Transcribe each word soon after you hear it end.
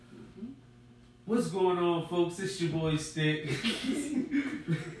What's going on, folks? It's your boy Stick.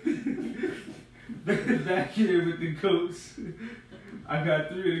 Back here with the goats. I got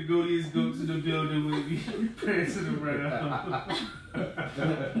 3 of the goatiest goats in the building with me, prancing around.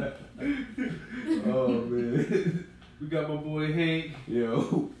 Oh, man. We got my boy Hank.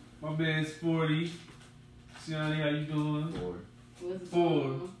 Yo. My man's 40. Siani, how you doing?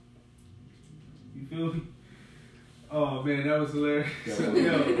 4. You feel me? Oh man, that was hilarious.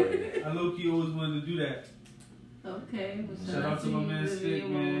 Yo, I low-key always wanted to do that. Okay. Well, shout out to my man Stick,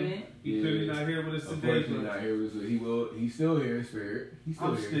 man. He clearly not here with us today. Unfortunately not here with us. He's still here in spirit. He's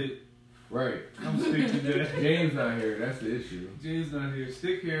still here. Stick. Right. I'm Stick today. James not here. That's the issue. James not here.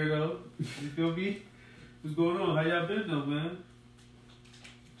 Stick here though. You feel me? What's going on? How y'all been though, man?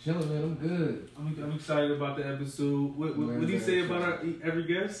 Chilling, man. I'm good. I'm excited about the episode. What did he say about every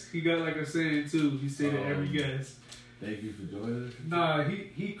guest? He got like a saying too. He said to every guest. Thank you for joining us. Nah,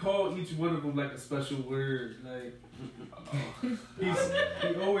 he called each one of them like a special word. Like he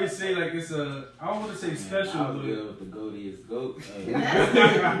always say like it's a. I don't want to say special. I was good with the goatiest goat. The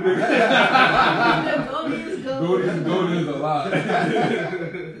goatiest goat. Goat is a lot.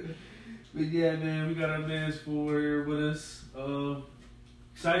 But yeah, man, we got our man's 4 here with us.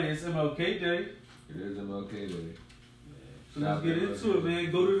 Excited, it's MLK Day. It is MLK Day. So let's get into it,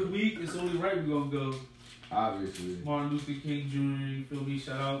 man. Go to the week. It's only right we're gonna go. Obviously. Martin Luther King Jr., you feel me?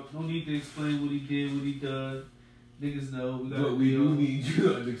 Shout out. No need to explain what he did, what he done. Niggas know. But we do need you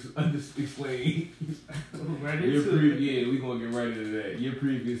to explain. Right into it. Yeah, we gonna get right into that. Your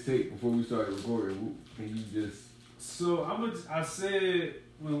previous tape before we started recording. Can you just? So I said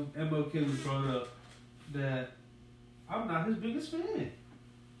when MLK was brought up that I'm not his biggest fan.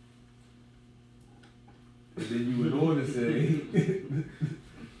 And then you went on to say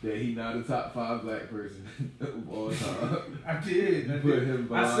that he not a top 5 black person of all time. I did. Put him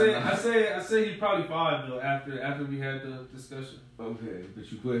I say he probably 5 though after we had the discussion. Okay,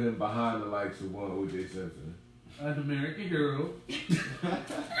 but you put him behind the likes of one O.J. Simpson. An American hero.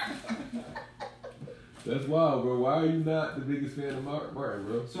 That's wild, bro. Why are you not the biggest fan of Martin,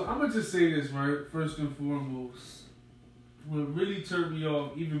 bro? So I'm gonna just say this, right? First and foremost, what really turned me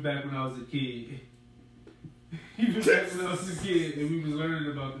off, even back when I was a kid. Even back when I was a kid and we was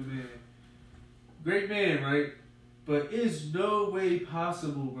learning about the man. Great man, right? But it's no way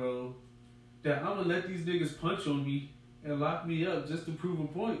possible, bro, that I'm gonna let these niggas punch on me and lock me up just to prove a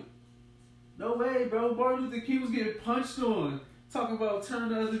point. No way, bro. Martin Luther King was getting punched on. Talking about turn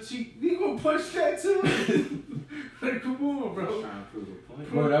the other cheek. You gonna punch that too? Like, come on, bro. Trying to prove a point.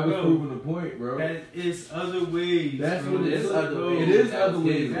 Bro, that was proving the point, bro. That is other ways. That's bro. what it is. Other ways. It is other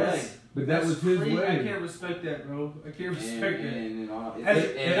ways. But that was his crazy. way. I can't respect that, bro. I can't respect that. And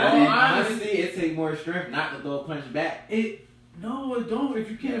honestly, it takes more strength not to throw a punch back. No, it don't. If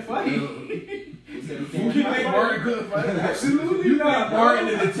you can't fight. You think Martin couldn't fight? Absolutely you not. think Martin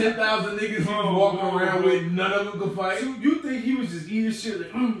and the 10,000 niggas he was walking around with, none of them could fight? So you think he was just eating shit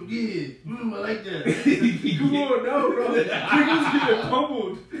like, yeah, I like that. Come on, no, bro. Niggas getting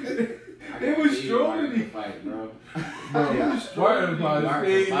pummeled. They was strolling him. Fight, bro. Martin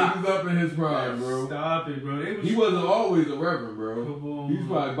probably stayed niggas up in his prime, bro. Stop it, bro. He wasn't always a reverend, bro. Come on. He's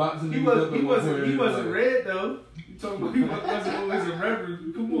probably boxing He wasn't red though. You talking about he wasn't always a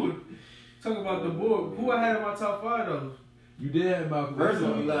reverend? Come on. Talking about the board. Who I had in my top 5 though? You did have Malcolm. First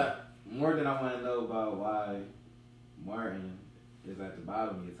of all, more than I want to know about why Martin is at the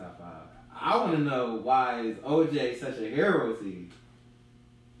bottom of your top 5. I want to know why is OJ such a hero to you?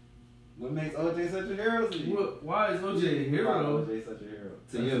 What makes OJ such a hero to you? Why is OJ a hero? Why is OJ such a hero?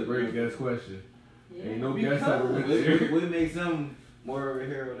 That's a great guess question. Yeah. Ain't no guess ever went there. What makes him more of a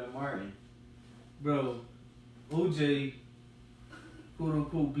hero than Martin? Bro, OJ, quote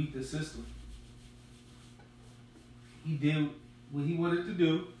unquote, beat the system. He did what he wanted to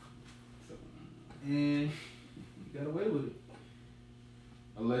do, and he got away with it.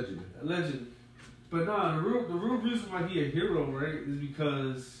 Allegedly. But nah, the real reason why he a hero, right, is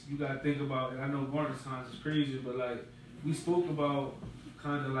because you gotta think about, and I know Martin's times is crazy, but like we spoke about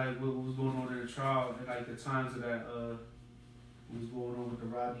kind of like what was going on in the trial and like the times of that what was going on with the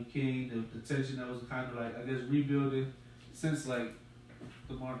Rodney King, the tension that was kind of like I guess rebuilding since like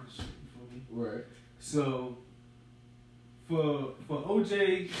the Martin shit, you feel me? Right. So for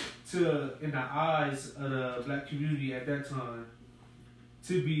OJ to, in the eyes of the black community at that time,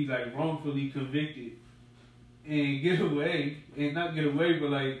 to be like wrongfully convicted and get away, and not get away,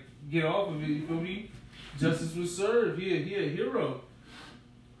 but like get off of it, you feel me? Justice was served. He a hero.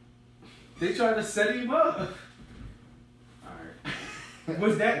 They tried to set him up. Alright.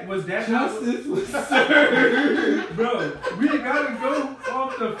 Was that Justice was served. Bro, we gotta go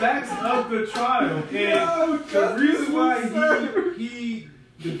off the facts of the trial. And Yo, the reason why was served.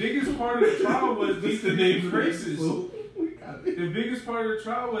 the biggest part of the trial was these niggas was racist. We got it. The biggest part of the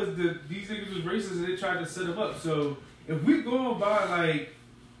trial was these niggas was racist and they tried to set him up. So if we going by like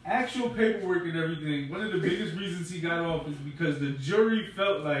actual paperwork and everything, one of the biggest reasons he got off is because the jury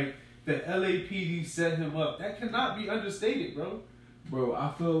felt like the LAPD set him up. That cannot be understated, bro. Bro,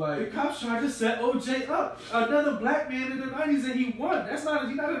 I feel The like cops tried to set OJ up. Another black man in the 90s and he won. He's not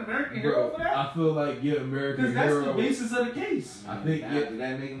an American hero for that. I feel like your American Because that's hero. the basis of the case. I think did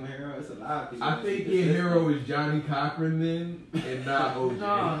that make him a hero? It's a lot of people. I think your hero is Johnny Cochran then, and not OJ.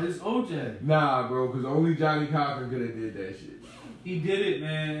 Nah, it's OJ. Nah, bro, because only Johnny Cochran could have did that shit. He did it,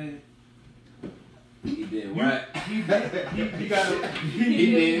 man. He did what? He got a, He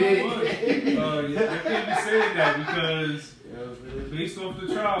did it. yeah, I can't be saying that because based off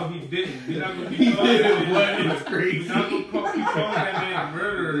the trial, he didn't. We're not gonna He keep calling did that it, man. what? It's crazy. We're not gonna keep calling that man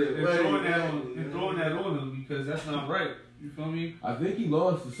murderer and Right. throwing that on him because that's not right. You feel me? I think he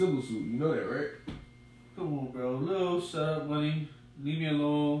lost the civil suit. You know that, right? Come on, bro. Lil, shut up, money. Leave me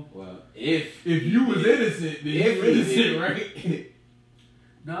alone. Well, if you was innocent, then If you he innocent, did. right?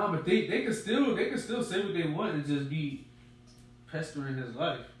 Nah, but they can still say what they want and just be pestering his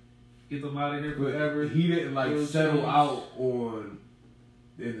life. Get them out of here forever. But he didn't like It'll settle change. out on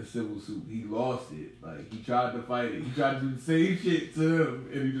in the civil suit. He lost it. Like he tried to fight it. He tried to do the same shit to him,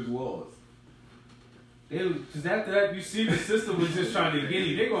 and he just lost. Because after that, you see the system was just trying to get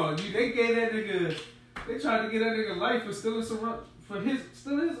him. They gave that nigga. They tried to get that nigga life for stealing his own He doing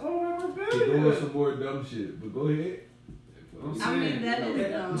rebellion. some more dumb shit. But go ahead. I'm I mean, saying, that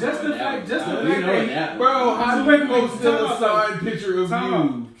is dumb. just the fact that. Bro, how So you wait, gonna steal a time out, signed picture of Time you?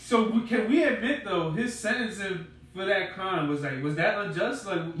 out. So can we admit though his sentencing for that crime was that unjust?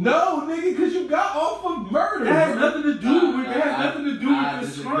 Like No, nigga, because you got off of murder. that has bro. nothing to do with I this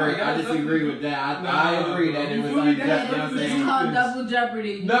disagree. crime. That I has nothing disagree to with do- that. Nah, I agree that it you was feel me? unjust. That You know what I'm has nothing to It's do saying? called this. double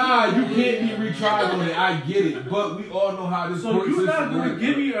jeopardy. Nah, you can't be retried on it. I get it, but we all know how this So court you're not system gonna works.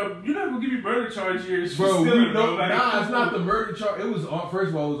 give me murder charge years for Bro, we stealing, know. Like, Nah, it's not the murder charge. It was first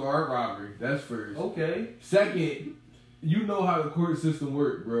of all, it was armed robbery. That's first. Okay. Second, you know how the court system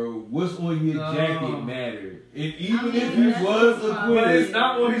works, bro. What's on your No. jacket matter. And even I mean, if he that's was fine. But it's acquitted,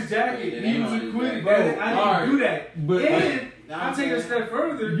 not on his jacket. It He ain't was on his acquitted. jacket. Bro, Bro, I alright. didn't do that. But And I'll take it a step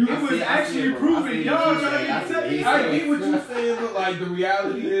further. You- It was actually proving y'all trying to tell you. I get what you're saying, but like the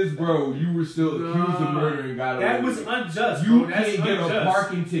reality is, bro, you were still accused of murder and got away. That was with it. unjust. You bro. That's can't get unjust. a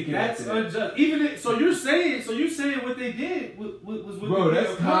parking ticket. That's after that. unjust. Even if, so you're saying what they did was what Bro, they did.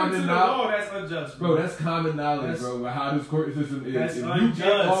 that's According common to the knowledge. law, that's unjust. Bro, that's common knowledge, That's- bro. About how this court system is. that's If you unjust.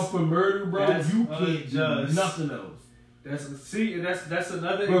 get off for murder, bro, That's you can't do unjust. nothing else. That's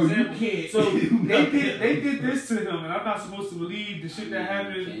another Bro, example. you can't. So do they nothing did this to him, and I'm not supposed to believe the shit that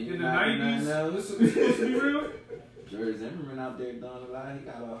happened Can you in the not deny 90s. that? It's supposed to be real. George Zimmerman out there doing a lot. He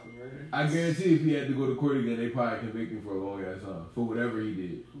got off of murder. I guarantee if he had to go to court again, they probably convict him for a long ass time for whatever he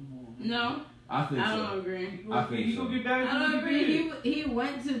did. No, I think I so. don't agree. I think He so. gonna get back. I don't agree. He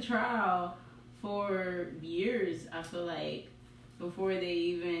went to trial for years, I feel like, before they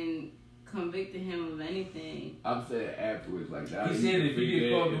even convicted him of anything. I'm saying afterwards, like that. He said if he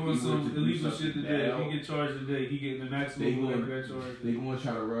get caught doing some were to do illegal shit something today, now, if he get charged today, he getting the They maximum gonna- whatever that charge. they gonna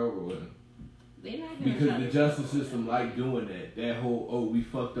try to railroad him They're not gonna because try the to justice control system him. like doing that. That whole we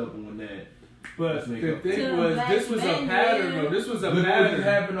fucked up on that. But Let's make the up. thing To was, black this was a men, pattern. yeah. Though. This was a Look what just pattern.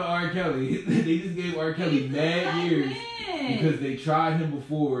 happened to R. Kelly. They just gave R. Kelly He's a mad black years man. because they tried him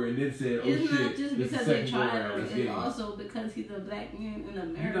before and then said, "Oh It's shit, not just this is because the they second go tried round. him. Let's get It's him." also because he's a black man in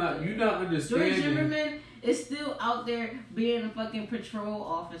America. You're not George understanding. Zimmerman is still out there being a fucking patrol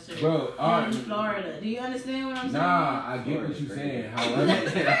officer Bro, all in right. Florida. Do you understand what I'm saying? Nah, I get what you're saying. However,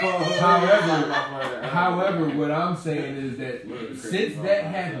 However, what I'm saying is that since that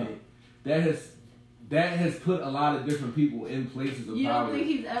happened, that has put a lot of different people in places of You power. don't think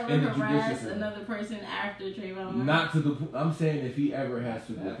he's ever in the harassed judicial system. another person after Trayvon? Not to the. I'm saying if he ever has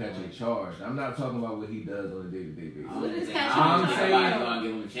to go catch a charge. I'm not talking about what he does on a day-to-day basis. What is I'm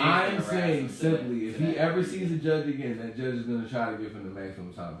catching saying- I'm saying simply, if he ever sees a judge again, that judge is going to try to give him the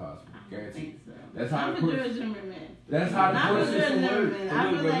maximum time possible. I don't Guaranteed. think so. That's how Not the for court. George Zimmerman. That's how the Not court for George system works. Zimmerman.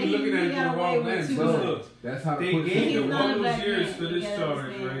 I feel Look, like we he looking at it got through the away wrong with lens. too Look, much. look. That's how the They court gave system He's him works. not a all black those years man. for You this gotta charge,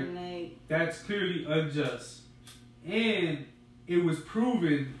 understand, right? like, That's clearly unjust. And it was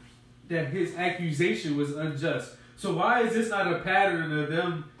proven that his accusation was unjust. So why is this not a pattern of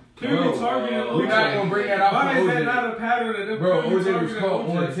them clearly targeting OJ. We're not gonna bring that out Why for is OJ. that not a pattern of them? Bro, clearly OJ was targeting caught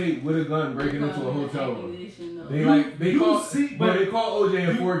OJ? on tape with a gun breaking into a hotel room. They You call see- bro, they call OJ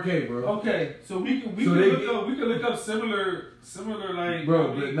in 4K, bro. Okay, so we can look up similar like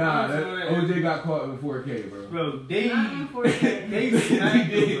Bro, but nah, that that OJ got caught in 4K, bro. Bro, they They snapped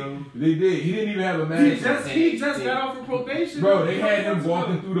did. him, bro. They did. He didn't even have a mask. He just got off of probation. Bro, they had him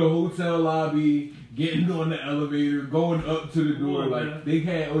walking through the hotel lobby, getting on the elevator, going up to the door. Come on, like man. they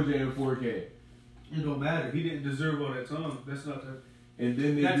had OJ in 4K. It don't matter. He didn't deserve all that time. That's not that. And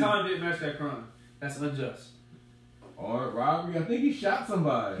then they That time didn't match that crime. That's unjust. armed robbery. I think he shot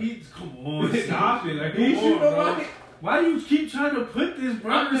somebody. Come on, stop it. Like, He come shoot on, bro. nobody. Why do you keep trying to put this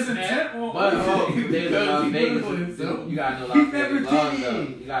murderous intent on? But Because there's Las he Vegas. put it on himself. You got no He Las never Vegas laws did. though.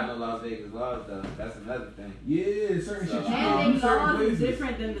 You got no Las Vegas laws though. That's another thing. Yeah, certain So- shit. You And can do they certain laws is places.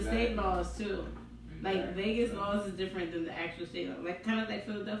 different than the state Exactly. laws too. Like Vegas laws is different than the actual state law. Like kind of like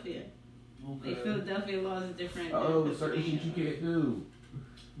Philadelphia. Like Philadelphia laws is different. Oh, than certain shit you can't do.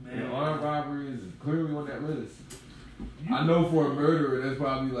 Man, And armed robbery is clearly on that list. I know for a murderer, that's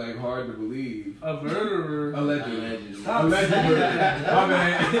probably like hard to believe. a murderer. Allegedly. Stop Alleged saying murder. that. My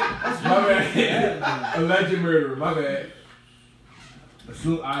bad. My bad. Alleged murderer. My bad.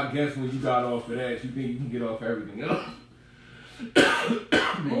 So I guess when you got off of that, you think you can get off everything else.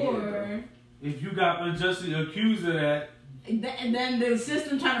 Or If you got unjustly accused of that, and then the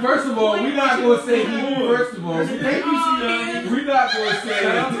system trying to. First of all, we're not gonna say he. First of all, thank you, Ciara. we're not gonna Shout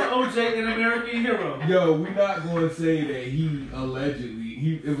out to say. OJ, an American hero. Yo, we're not gonna say that he allegedly.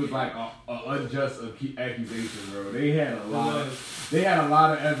 It was like a unjust accusation, bro. They had a lot. They had a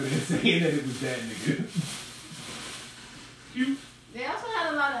lot of evidence saying that it was that nigga. They also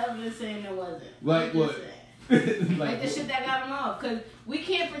had a lot of evidence saying it wasn't. Like I'm just what? saying. like Like the shit that got him off, because we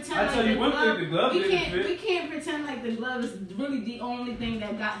can't pretend I like tell you the one glove. thing, the glove we didn't can't. fit. We can't pretend like the glove is really the only thing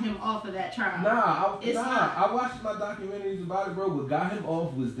that got him off of that trial. It's not. I watched my documentaries about it, bro. What got him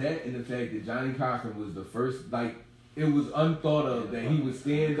off was that and the fact that Johnny Cochran was the first, like, it was unthought of that he would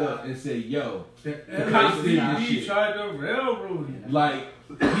stand up and say, yo, The cops did this LAPD shit. tried to railroad him. like,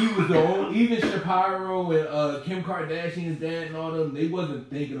 he was the only, even Shapiro and Kim Kardashian's dad and all them, they wasn't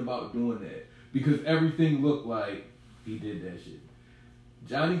thinking about doing that because everything looked like he did that shit.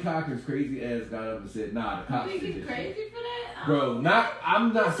 Johnny Cochran's crazy ass got up and said, nah, the You cops think did he's this shit. crazy for that? Bro,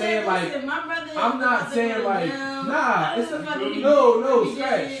 I'm not saying like, Listen, my brother I'm not saying like, nah, it's no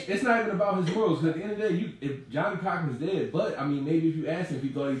stretch. It's not even about his morals. Cause at the end of the day, if Johnny Cochran's dead, but I mean, maybe if you ask him if he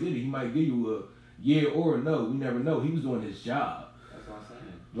thought he did it, he might give you a yeah or a no. We never know. He was doing his job. That's what I'm saying.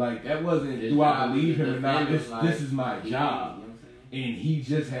 Like that wasn't. His Do I job believe is him or not? defending, This like, is my You know job, what I'm saying? and he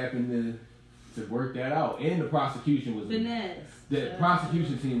just happened to work that out. And the prosecution was Finesse. the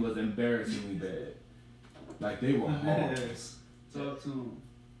prosecution team was embarrassingly bad. Like they were horrible. Yes. Talk to him.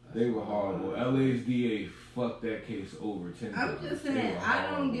 They were horrible. LA's DA fucked that case over 10 times. I'm just They saying, were I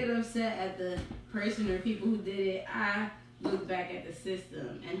don't horrible. get upset at the person or people who did it. I look back at the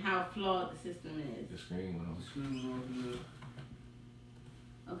system and how flawed the system is. The screen went off. Screaming off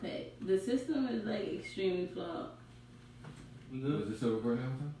the- Okay, the system is like extremely flawed. We good? Was it still recording that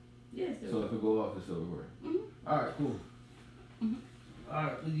time? Yes, it So was. if it go off, it's still recording. Mhm. Alright, cool.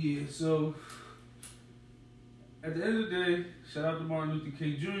 Alright, yeah, so at the end of the day, shout out to Martin Luther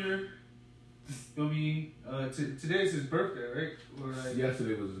King Jr. I mean, today's his birthday, right? Or like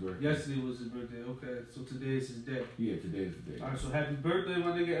Yesterday was his birthday. yesterday was his birthday. Okay, so today is his day. Yeah, today's the day. Alright, so happy birthday,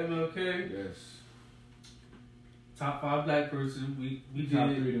 my nigga MLK. Yes. Top 5 black person. We Top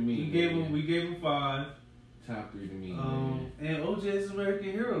did. 3 to me. We gave him 5. Top 3 to me. Man. And OJ is an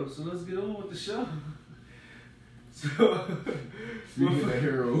American hero. So let's get on with the show. So Speaking of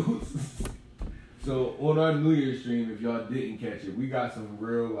heroes. So on our New Year's stream, if y'all didn't catch it, we got some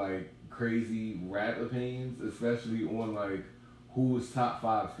real like crazy rap opinions, especially on like who was top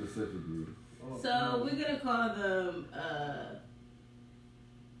 5 specifically. So we're gonna call them a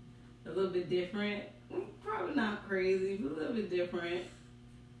little bit different. Probably not crazy, but a little bit different.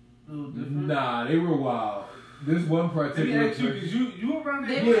 a little different. Nah, they were wild. This one Let me particular ask you, because you around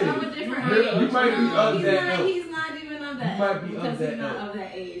They there. were Yeah. of a different Really? age. You might be No, of he's that not, ilk. he's not even of that You might age, be of because that he's not ilk. of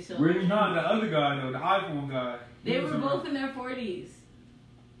that age. So. Really? No, the other guy though, the iPhone guy. They He were was around- both in their 40s.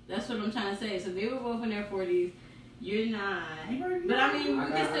 That's what I'm trying to say. So they were both in their 40s. You're not. But I mean, we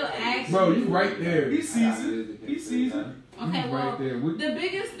can still ask. Bro, you right there. He's seasoned. He's seasoned. Okay, You well, right there. What- the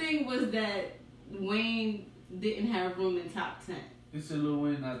biggest thing was that Wayne didn't have room in top 10. It's a Lil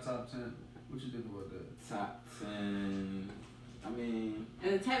Wayne, not top 10. What you think about that? Top 10. I mean,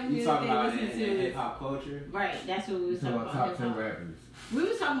 And the type of you music talking they about listen in to. hip hop culture? Right, that's what we was talking about. top 10 hip-hop. rappers. We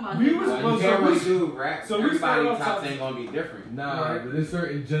was talking about We hip-hop. was- Well, well, you so can't we- really do rap. so we Everybody's started off top top- 10 gonna be different. Nah, Right. but there's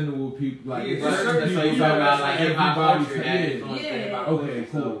certain general people like Yeah, there's there's certain certain people So you people talking that about like hip hop everybody culture that said. influenced Yeah. hip hop Okay,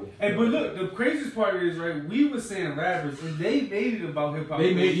 culture. cool. And but look, the craziest part is right. We were saying rappers, and they made it about hip hop.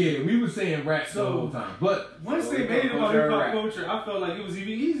 They made culture. we were saying rap the So- whole time, but Once So they we made it got about culture hip hop rap. culture, I felt like it was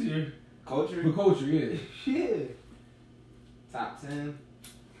even easier. Culture? the culture, yeah. Shit. Top 10.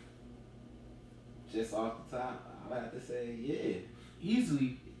 Just off the top, I would have to say, yeah.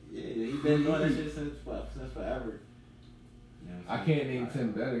 Easily. Yeah, he been doing that shit since forever. You know what I I'm can't saying? name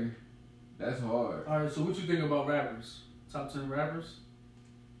 10 better. That's hard. All right. So what you think about rappers? Top 10 rappers.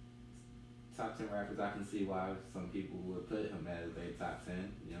 Top 10 rappers, I can see why some people would put him as their top 10.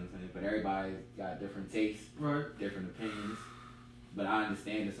 You know what I'm saying? But everybody's got different tastes, Right. different opinions. But I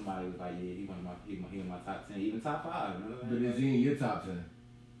understand that somebody was like, yeah, he in my top 10, even top 5. You know what I'm But saying? is he in your top 10?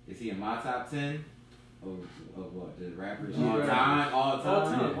 Is he in my top 10? Of what? The rappers Yeah, all rappers. time? All All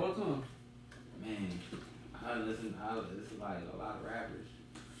time? time. All time. Man, I listen to like a lot of rappers.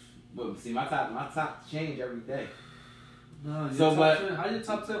 But see, my top change every day. No, your So, top but- 10, how your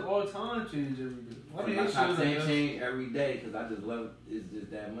top 10 all time change every day? I mean, my it top should, 10 I guess. change every day because I just love it's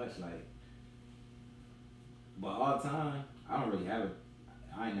just that much. Like, but all time, I don't really have it.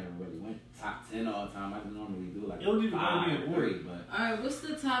 I ain't never really went top 10 all time. I just normally do like It don't even gotta 5 be or in 3, order. but. Alright, what's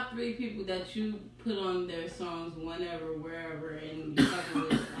the top 3 people that you put on their songs whenever, wherever, and you fuck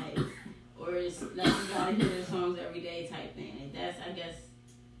with, like, or it's like you gotta hear their songs every day type thing? Like that's, I guess,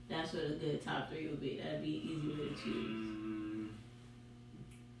 that's what a good top 3 would be. That'd be easier to choose.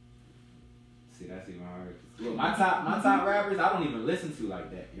 See, that's even hard. Look, my top rappers, I don't even listen to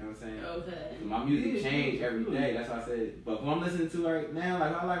like that. You know what I'm saying? Okay. My music change every day. That's why I said. But who I'm listening to right now,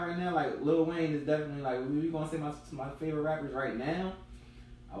 like I like right now, like Lil Wayne is definitely like. If we gonna say my favorite rappers right now,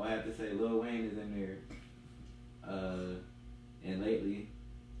 I would have to say Lil Wayne is in there. And lately,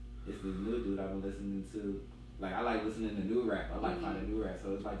 it's this new dude I've been listening to. Like I like listening to new rap. I like finding new rap.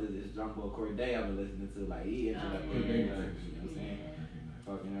 So it's like this Jumbo Corday I've been listening to. Like he into that yeah. Corday, you know what I'm saying?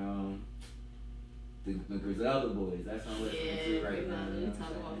 Fucking the Griselda boys. That's what I'm listening to right now. We You know talk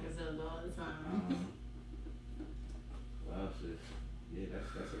what I'm about saying? Griselda all the time. Well, shit. Yeah,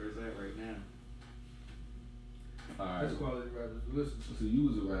 that's where it's at right now. Alright. That's quality rappers. Listen. So you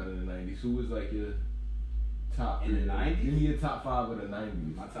was around in the 90s. Who was like your top In the 90s? Give me your top 5 of the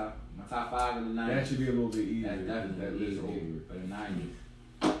 90s. My top 5 in the 90s. That should be a little bit easier. That's definitely that list easier over. for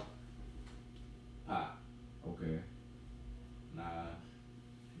the 90s. Pop. Okay. Nah.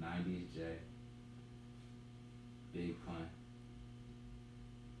 90s J. Big Pun.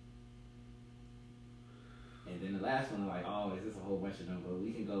 And then the last one, like always, it's a whole bunch of them, but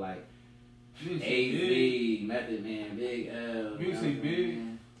we can go like You didn't say Big. AZ, Method Man, Big L. You didn't know say what I'm Big?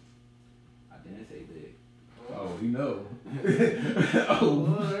 saying? I didn't say Big. Oh, he know. All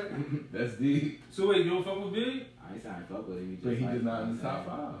Oh, right. that's deep. So wait, you don't fuck with Big? I ain't saying fuck with him. But he like, did not in the you know top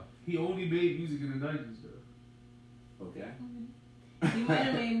what I'm 5. He only made music in the 90s though. saying? Okay. He might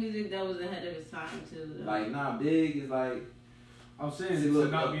have made music that was ahead of his time too. Though. Like, nah, Big is like. I'm saying See, to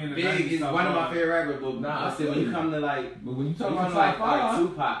look, not be in the Big 90s is top one of my five. favorite rappers, but Nah, I see when you come to like. But when you talk When you about come to top like 5, Tupac,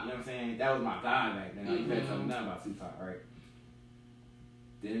 you know what I'm saying? That was my guy back then. Like, you couldn't tell me nothing about Tupac, right?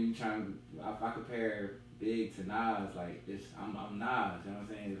 Then you trying to, if I compare Big to Nas, like I'm Nas, you know what I'm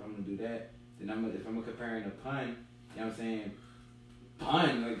saying? If I'm gonna do that, then if I'm comparing a Pun, you know what I'm saying?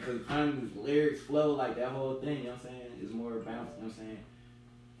 Pun, like, cause Pun's lyrics flow like that whole thing, you know what I'm saying? It's more bounce, you know what I'm saying?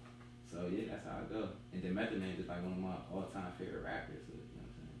 So yeah, that's how I go. And then Method Man is like one of my all-time favorite rappers, so, you know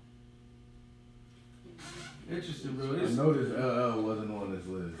what I'm saying? Interesting, bro. I It's, noticed LL wasn't on this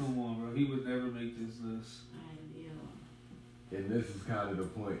list. come on, bro. He would never make this list. Ideal. And this is kind of the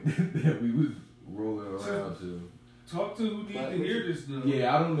point that we was rolling around to. Talk to who needs to hear this though.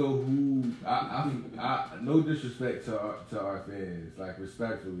 Yeah, I don't know who. I no disrespect to our fans, like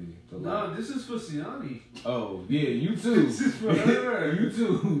respectfully. But No, like, this is for Siani. oh yeah, you too. This is for her. You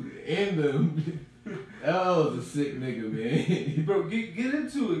too. And them. LL is a sick nigga, man. Bro, get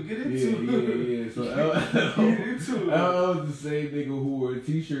into it. Get into Yeah. it. So Get into it. LL is the same nigga who wore a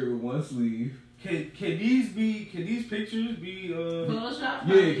t-shirt with one sleeve. Can these pictures be Photoshop.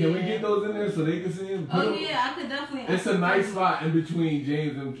 Yeah, can we get those in there so they can see him? Put Oh them- yeah, I could definitely. It's a nice spot in between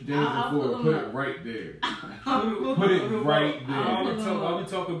James and I'll Ford. put Put them it up. right there. Put it right there. I'll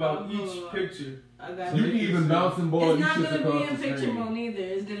be talking about I'll put each them up. picture. I got You you. can even bounce and ball It's these not shits gonna be across in the picture screen. mode either.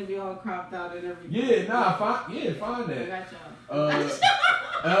 It's gonna be all cropped out and everything. Yeah, find I that. got y'all.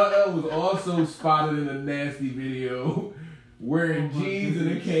 LL was also spotted in a nasty video wearing Oh my jeans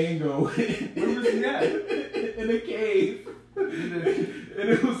and a goodness. Kango. Where was he at? In a cave. And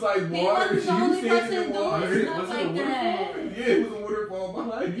it was like He water. wasn't the only She person standing in doing water. stuff Was it a like that. Yeah, it was a waterfall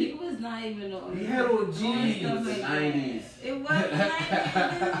behind He you. was not even on. He had on jeans. Stuff like that. 90s. It wasn't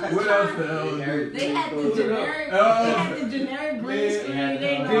 90s. What else the hell? They had the generic. Oh. They had the generic green Man. screen. Yeah. They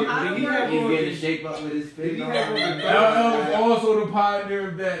didn't know how Did to he work. have He's on- getting shape up with his Did fit he on. have on I was also the pioneer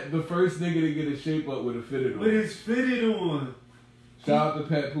of that. The first nigga to get a shape up with a fitted With on. his fitted on. Shout out to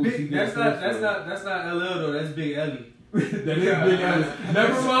Pat Poose. He Big, did that's first not LL though. That's Big Ellie. that is Big Ellis.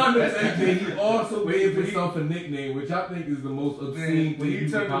 Never mind the fact that he also gave himself a nickname, which I think is the most obscene Man, when thing you you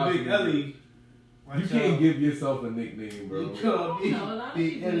turn could to possibly Big do. Ellie, You can't give yourself a nickname, bro. You call me No, a lot of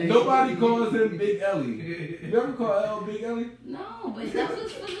Big people Ellie. do. Nobody calls him Big Ellie. You ever call L Big Ellie? No, but that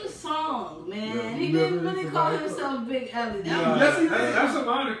was for the song, man. Yeah, He you didn't never really used to call like- himself Big Ellie. That Nah, was, Yes, he that's a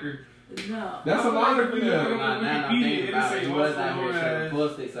moniker. no. That's a moniker for Yeah. them. Now I'm Wikipedia, thinking it about say it. He what's was out here going shoving on. pull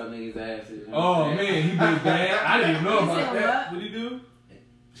sticks up niggas' asses. Oh man, he did that. I didn't even know He about said that. what? What he do?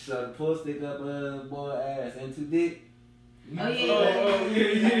 Shove a pull stick up a boy ass into dick. Oh, yeah.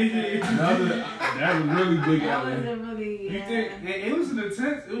 yeah. That was really Big That Ellie. wasn't really. You Yeah. think it was an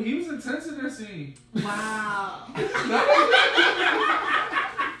intense? He was intense in that scene. Wow.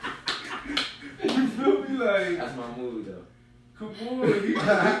 You feel me? Like, That's my movie though. come on. He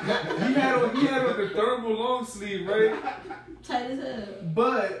had on the thermal long sleeve, right? Tight as hell.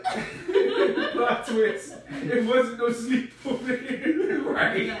 But plot twist, it wasn't no sleep over there,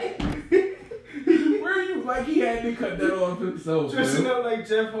 right? Where are you? Like he had to cut that off himself. Dressing Bro. up like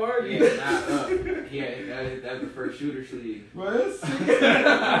Jeff Hardy. Yeah, not up. Yeah, that's the first shooter sleeve. Bro, that's sick.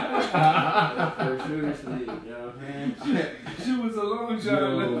 That's the first shooter sleeve. You know what I'm saying? She was a long Yo.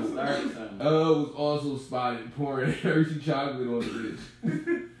 shot. Start something. Was also spotted pouring Hershey chocolate on the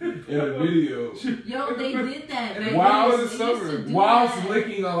bitch in a video Yo, they did that. Back While then. it's They used summer. to do whilst that.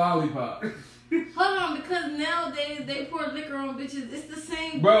 licking a lollipop. Hold on, because nowadays they pour liquor on bitches. It's the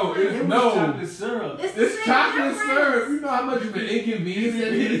same. Bro, difference. It was No. chocolate syrup. It's the It's same chocolate difference. syrup. You know how much of an inconvenience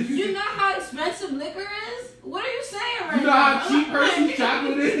it is? You know how expensive liquor is? What are you saying right You know now? how cheap Hershey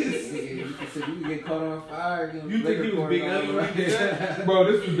chocolate is? You can get caught on fire. You think he was Big Ellie right there? Bro,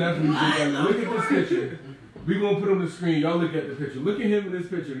 this was definitely Big What? Ellie. Look at Of this course. picture. We gonna put on the screen. Y'all look at the picture. Look at him in this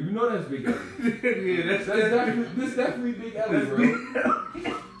picture. You know that's Big Ellie. Yeah, That's definitely, this definitely Big Ellie,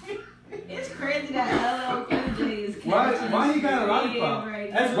 bro. It's crazy that LL Cool J is Why he got a lollipop? right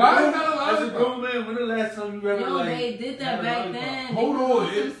As a now. Why grown- he got a lollipop? As a grown man, when the last time you ever Yo, like? they did that had a back lollipop? then. Hold They on,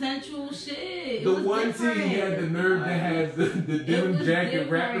 was it- some sensual shit. It The was one scene he had the different. nerve that has the denim was jacket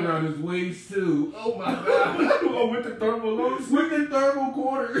wrapped different. around his waist too. Oh my god. Oh, with the thermal lows. With the thermal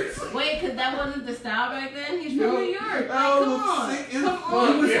quarters. Wait, because that wasn't the style back then? He's Yo, from New York. Like, that come looks on. sick as Come fuck.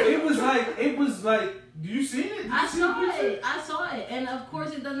 on. It was like. Do you see it? I saw it. And of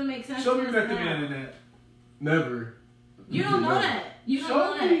course it doesn't make sense. Show to me us Method now. Man in that. Never. You don't know that. You don't Show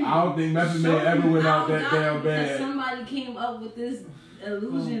know me. that. I don't think Method Man ever went out I that doubt damn it because bad. somebody came up with this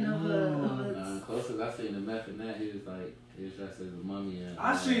illusion of a Closest I seen the method that he was dressed as a mummy. And,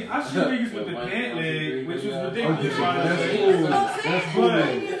 I see niggas with the pant leg, which was ridiculous. Okay, by the that's way. cool. That's That's what cool. I'm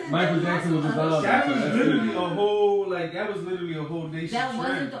saying. Michael Jackson was a zombie. That was That's literally cool. a whole that was literally a whole nation That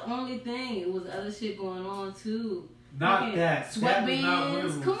wasn't trend. the only thing. It was other shit going on too. Not Fucking that. That was not one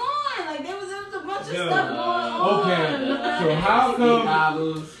of Sweatbands. them. Come on, like there was a bunch of Yo. stuff going on. Okay, Like, so how come-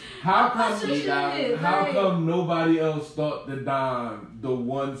 $8. How bunch of come? shit, How like, come nobody else thought the dime, the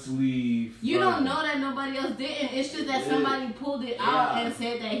one sleeve? You front? don't know that nobody else didn't. It's just that Yeah. somebody pulled it out Yeah. and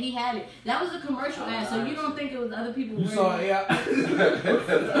said that he had it. That was a commercial ad, so you don't think it was other people You wearing saw it. AI.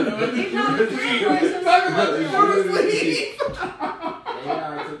 It's not the same person. Talking about the front sleeve.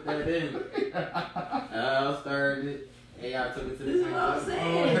 AR took that in. Started it. AR took it to This is the what I'm Oh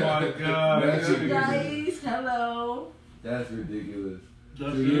saying. my god. That shit Guys, hello. That's ridiculous.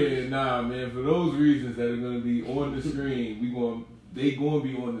 That's So it. yeah, nah, man. For those reasons that are gonna be on the screen, they gonna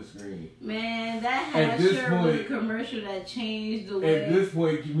be on the screen. Man, that At hat this shirt was a point- commercial that changed the way. At this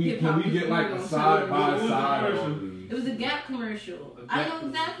point, can we get like a side by side on these? It was a Gap commercial. A I Gap know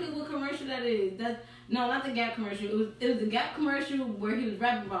exactly what commercial that is. No, not the Gap commercial. It was the Gap commercial where he was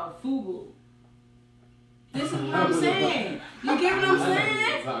rapping about Fubu. This is what I'm saying. You get what I'm saying?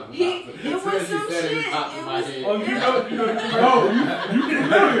 It was some shit. It was. Oh, you know. Oh, you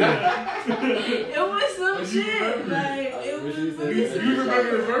familiar? It was some shit. Like it was. You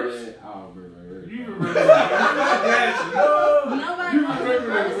remember the verse? I don't remember. You remember that? Nobody You knows the remember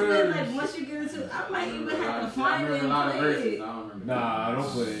that verse, but verse. like once you get into, I might even have to I find it remember a and lot of play verses. it. I don't remember. Nah, don't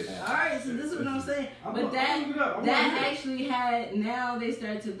play it. All right, so this is what I'm saying. But that actually had, now they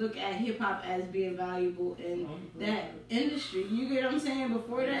started to look at hip hop as being valuable in that industry. You get what I'm saying?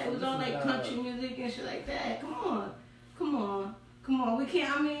 Before that, it was all like country music and shit like that. Come Come on. We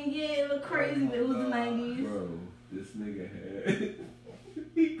can't. I mean, yeah, it looked crazy, but it was the 90s. Bro, this nigga had.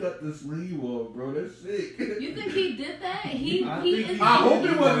 He cut the sleeve off, bro. That's sick. You think he did that? I hope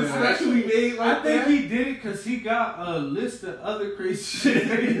it wasn't specially made like that. I think he did it because he got a list of other crazy shit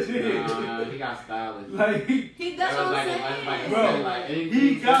that he did. He got stylish. Like, that's what I'm saying. Bro,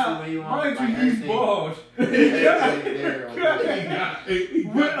 he got, mind you, he's bald. He got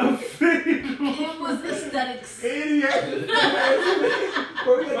with a fitted It was aesthetics. Idiot.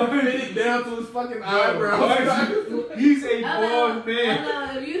 Bro, he got fitted down to his fucking eyebrows. He's a bald man.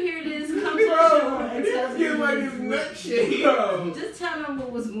 If you hear this, come to the show and tell me. Like his nut shade, bro. Just tell them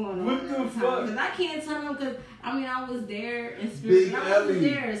what was going on. What the fuck? Because I can't tell them because, I mean, I was there in spirit. I was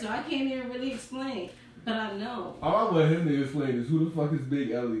there, so I can't even really explain. But I know. All I want him to explain is who the fuck is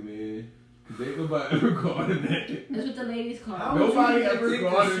Big Ellie, man. Because ain't nobody ever called him that. That's what the ladies call him. Nobody ever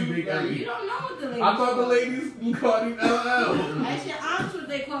called him Big Ellie. You don't know what the ladies I thought the ladies called him LL. Actually, I'm sure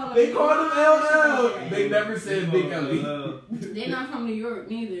they call him. They called him LL. They never said Big Ellie. They're not from New York,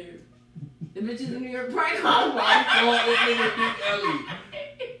 neither. The bitches in New York probably call him. Nobody called this nigga Big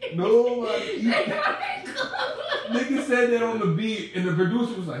Ellie. Nobody. Nigga said that on the beat, and the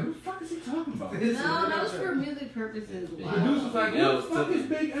producer was like, who the fuck is he talking about? No, that was for music purposes. The producer was like, who the fuck is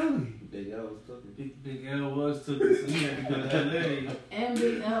Big Ellie? Big L was cooking. Big L was took, so he had to go to LA. And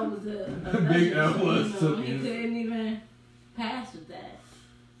Big L was a Big L was took. He couldn't even pass with that.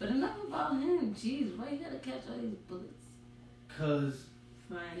 But enough about him. Jeez, why you gotta catch all these bullets? Cause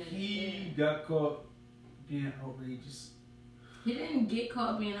he got caught being outrageous. He didn't get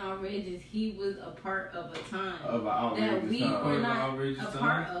caught being outrageous. He was a part of a time Of an outrageous that we time. were not Outrageous a time.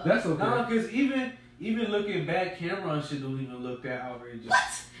 part of. That's okay. No, because even looking back, Cameron shit don't even look that outrageous. What?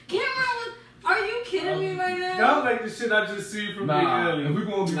 Cameron was... Are you kidding me right now? Not like the shit I just seen from Big Ellie. If we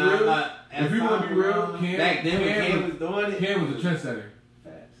gonna be real, if we gonna be real, back then when Cam was doing it, Cam was a trendsetter.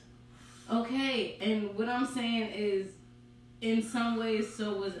 Facts. Okay, and what I'm saying is, in some ways,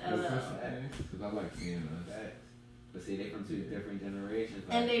 so was LL. Because I like seeing us. Facts. But see, they from two different generations.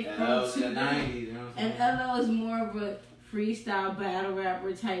 Like And they from LL two in the 90s, you know what I'm saying? And LL is more of a freestyle battle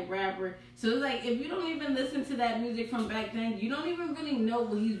rapper type rapper. So it's like, if you don't even listen to that music from back then, you don't even really know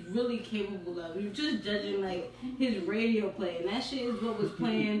what he's really capable of. You're just judging like his radio play, and that shit is what was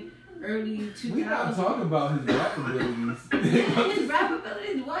playing early 2000s. We not talking about his rap abilities. His rap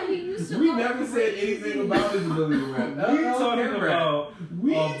abilities, why he used to We go never said crazy. anything about his ability to rap. We talking about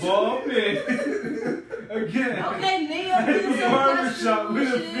a ball pit. Again. Okay, Neo At did the some barbershop with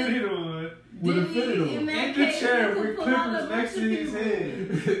a questionable shit. fitted on. With a Did he, fitted on. in that In the case, chair he with could pull out clippers a next to bunch of his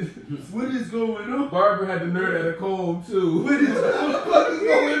people. head. What is going on? Barber had the nerd at a comb too. What is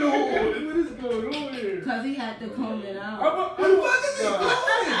going on? on? What is going on here? Because he had to comb it out. What the fuck is he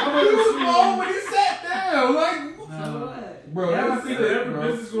doing? He was wrong when he sat down. Like, So what? bro, Yeah, I that's think sick, that every bro.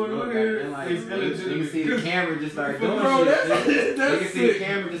 business going on here And like, is you can illegitimate. see the camera just start doing Bro, shit. that's You can see the sick.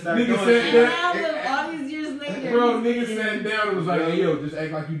 camera just start Nigga doing said shit. And that. now, look, all these years later. Bro, he's nigga getting- sat down and was like, hey, yo, just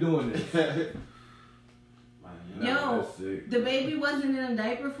act like you doing this. Yo, That's sick. the baby wasn't in a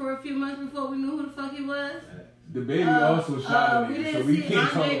diaper for a few months before we knew who the fuck he was. The baby also shot a we nigga, didn't so we see can't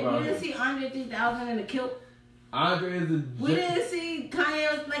talk Andre. about We didn't him. see Andre 3000 in a kilt. Andre is a... We didn't see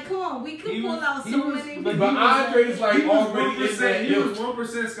Kanye. Like, come on, we could He pull was- out he so was- many. but But Andre's He like was already in that 1%. He was ilk.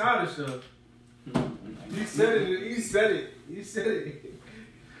 1% Scottish though. He said it. He said it. He said it.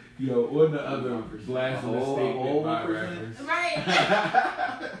 Yo, on the other blasphemous statement by 1%. rappers.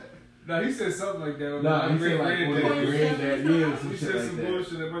 Right. No, he said something like that. Nah, My he said like on his great-granddaddy. granddad, yeah, some He shit said like some that.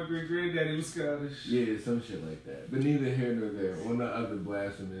 bullshit that my great granddaddy was Scottish. Yeah, some shit like that. But neither here nor there. On the other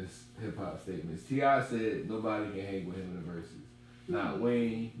blasphemous hip hop statements, T.I. said nobody can hang with him in the verses. Not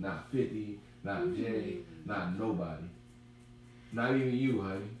Wayne, not 50, not Jay, not nobody. Not even you,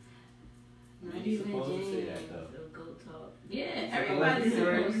 honey. Not He's even supposed to say James. that, though. So go talk. Yeah, everybody's You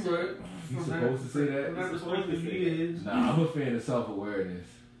right, supposed you to. right. He's supposed to say that? From that perspective, he is. Nah, I'm a fan of self-awareness.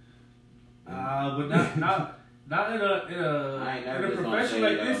 But not in I ain't never a just gonna profession say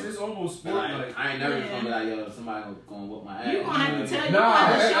like that. this. It's almost sport like. I ain't never Yeah. gonna be like, yo, somebody gonna whoop my ass. You gonna have to tell you. Nah, gonna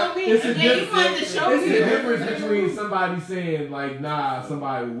have to show me. it's a Yeah, you difference. gonna have to show It's me. the difference between somebody saying like, nah,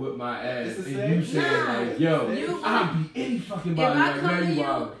 somebody would whip my ass, It's the and you same. saying Nah. like, yo, You- I'll be any fucking If body. I Like, come now to you you,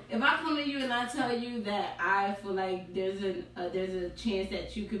 wild. if I come to you and I tell you that I feel like there's a chance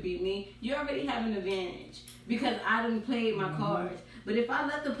that you could be me, you already have an advantage because I done played my cards. But if I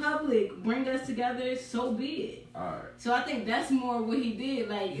let the public bring us together, so be it. Alright. So I think that's more what he did.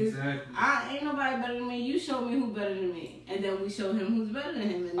 Like, Exactly. I ain't nobody better than me. You show me who better than me, and then we show him who's better than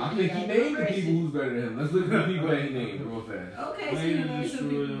him. And I think he named the people who's better than him. Let's look at the people that he named real fast. Okay, so you know some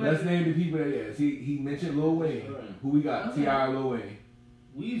people better. Let's name the people that he has. He mentioned Lil Wayne. Who we got? Okay. T.I. Lil Wayne.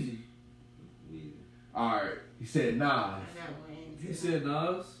 Weezy. Alright. He said Nas. I got Wayne. He said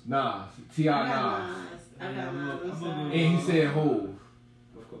Nas. Nas. T.I. I got Nas. Nas. I got Nas. And he said Hov.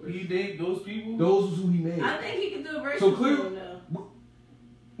 He named those people. Those was who he named. I think he could do a verse. So clear.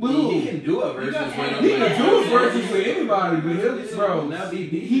 He can do a versus with him. He can do a versus with anybody, but him, bro, Now,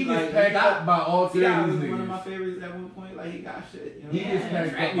 he gets packed up by all three T.I. of was these one of my niggas. favorites at one point. Like, he got shit. You know? He gets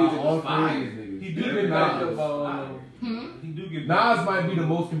packed Rap up by music all was three fire. of these niggas. He do Even get backed up Nas. by all of them. He do get. Nas might be the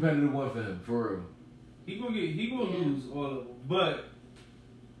most competitive one for him, for real. He gonna lose all of them, but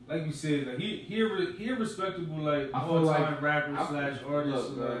like you said, like he a respectable like I feel all time like- rapper slash artist.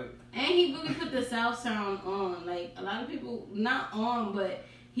 Look, So, like, And he really put the South sound on. Like, a lot of people, not on, but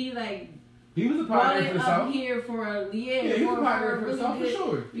he, like, He was a brought pioneer it for the up South. here for a Yeah, he was a pioneer for the South for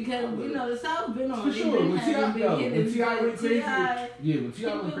sure. Because, you know, the South been on. For They sure. been When having big T.I. hitters, went but crazy. T.I. Yeah, when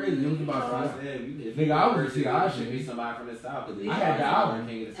T.I. went crazy, it was about That's why I South. said, Nigga, I was a T.I. should be shit. somebody from the South. Cause I had the album.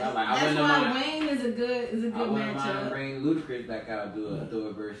 King of the That's, South. Like, I that's wouldn't why mind. Wayne is a good I wouldn't mind matchup. bring Ludacris back out, do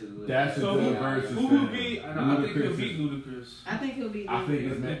a versus with. That's a so good versus. who will beat? I think he'll Ludacris beat Ludacris. I think he'll be I think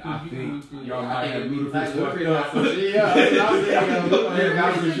good. it's meant. I think y'all I might think have it'd be Ludacris like fucked Ludacris got up. some shit. Yeah, that's what I'm saying. Ludacris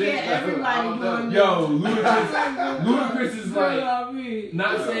got some Ludacris shit. get everybody going. Yo, Ludacris is like, I mean.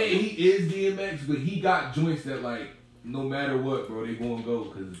 not saying he is DMX, but he got joints that like, no matter what, bro, they gonna go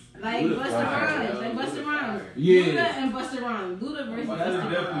cause. Like Luda Busta fire. Rhymes, like Busta Rhymes. Yeah. Luda and Busta Rhymes. Luda versus That Busta would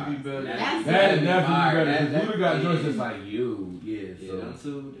Rhymes. definitely be better. That's That'd definitely fire. be better That- because Luda got yeah. joints that's like you, yeah. Yeah, So, them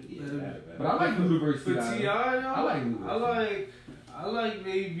two. Yeah, but I like Luda versus For T.I. T.I., I like Luda. I like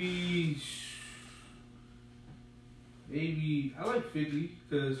maybe I like 50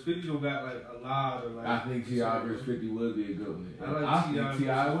 because 50 don't got like a lot of like. I think T.I. versus 50 would be a good one. I like I T.I. think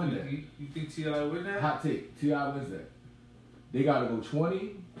T.I. versus win 50. that. You think T.I. win that? Hot take, T.I. wins that. They gotta go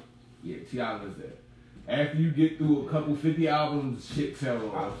 20. Yeah, T.I. wins that. After you get through a couple 50 albums, shit fell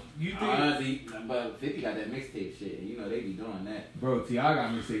off. You think? Honestly, but 50 got that mixtape shit. You know, they be doing that. Bro, T.I.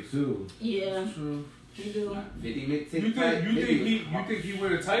 got mixtapes too. Yeah, True. you do. 50 mixtape. You type, think 50 you think he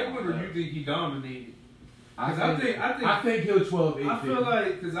win a tight one or you think he dominated? I think he'll 12-8. I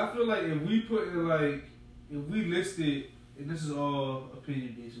feel like if we put it like if we listed, and this is all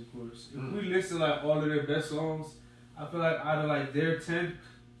opinion based, of course. If we listed like all of their best songs, I feel like out of like their 10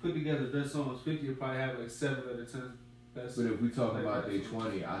 put together best songs, 50 will probably have like 7 out of 10 best. But if we talk like, about best their songs.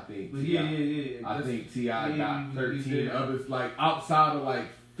 20, I think But T.I. yeah. I think T.I. yeah, got you 13 did. others, like outside of like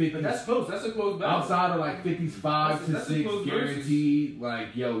 50. But that's close. That's a close battle. Outside of like 55 to That's a 6 close guaranteed,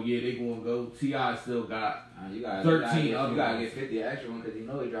 like yo, yeah, they gonna go. T.I. still got You gotta, 13 you other gotta ones. get 50 extra one because you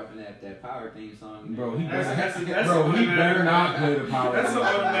know he dropping that power theme song. Bro, he That's better not play the power. That's an song.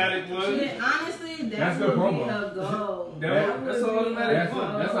 automatic one. Yeah, honestly, that That's would good be promo. a go. That's an automatic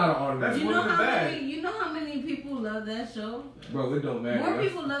one. That's not an automatic. That's You one know in the how bag. many? You know how many people love that show? Bro, it don't matter. More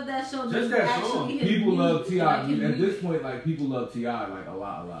people love that show Just than that actually song. his People love music, T.I. like his At this music. point, like people love T.I. like a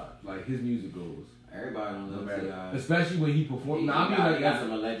lot. Like his music goes. Everybody don't No love matter. T.I. Especially when he performed. Nah, I mean he like got some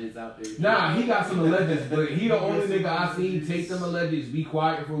allegeds out there. Nah, he got some allegeds, but he the only nigga I seen take them allegeds, be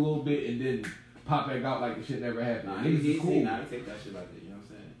quiet for a little bit, and then pop back out like the shit never happened. Nah, Niggas he is cool. Nah, he take that shit like that. You know what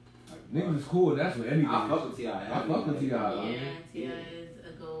I'm saying? Niggas is cool. That's what anything. I is. fuck with T.I. I fuck with T.I. Yeah, T.I. is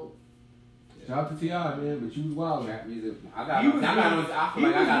a goat. Shout out to T.I. man, but you was wild. Trap music. I He was got really- on. I he feel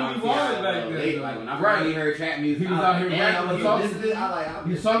like I was got really on wild T.I. back then, late. though. Like when I Right. finally heard trap music, He was I out like, here damn, rapping. I'm He gonna was listen to this. I like.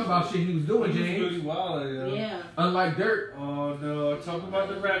 He was talking about shit he was doing, He was James. really wild, yo. Yeah. Unlike Dirt. Oh no, talk about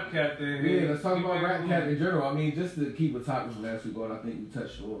the rap cat thing. Yeah, let's talk about Rap Cat in general. I mean, just to keep a topic from last week on, I think we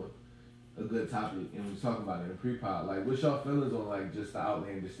touched on a good topic, and we was talking about it in the pre-pod. Like, what's y'all feelings on like just the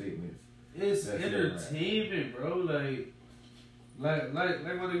outlandish statements? It's That's entertainment, bro. Like my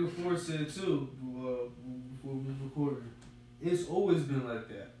nigga Ford said too before we was recording. It's always been like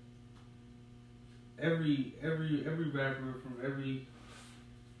that. Every rapper from every.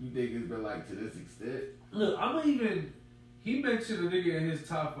 You think it's been like to this extent? Look, he mentioned a nigga in his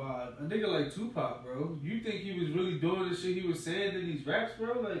top 5. A nigga like Tupac, bro. You think he was really doing the shit he was saying in these raps,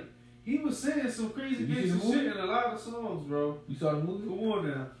 bro? Like, he was saying some crazy Did you see gangster the movie? shit in a lot of songs, bro. You saw the movie? Come on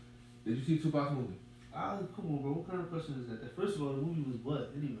now. Did you see Tupac's movie? Come on, bro. What kind of question is that? First of all, the movie was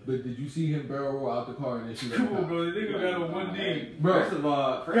what, anyway? But did you see him barrel roll out the car and then shoot at the Come on, cop? bro. The nigga got on one knee. Bro, First of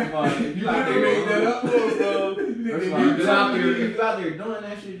all, if you you out think they made that there, up? Come on, bro. first of all, if you out there doing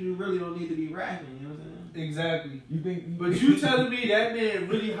that shit, you really don't need to be rapping. You know what I'm saying? Exactly. You think? But you telling me that man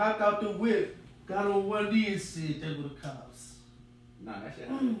really hopped out the whip, got on one knee and said, "There go the cops." Nah, that shit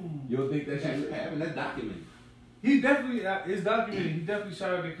happened. You don't think that That shit? shit happened. That's documented. He definitely, it's documented. He definitely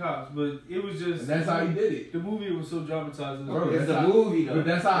shot at the cops, but it was just. And that's how he did it. The movie was so dramatized. Bro, It's that's a how- movie though. But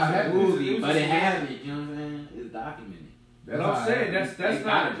that's how it It's a happened. movie, It was but it just- happened. You know what I'm saying? It's documented. But That's I'm how it saying happened. that's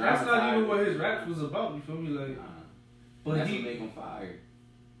not dramatize even what it. his raps was about. You feel me? Like, Nah, but that's he. what make him fire.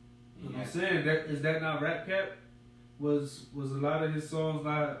 But I'm saying that is that not rap cap? Was a lot of his songs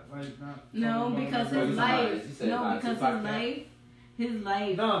not like not? No, talking because about his like- life. You said No, about because Tupac his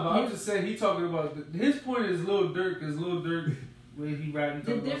life. No, but I'm his- just saying he talking about his point is Lil Durk is Lil Durk when he rap. He The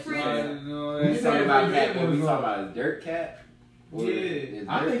talking about difference- sliding and all We that. talking about Yeah, cat, but we yeah. talking about his dirt cat. Or Yeah. his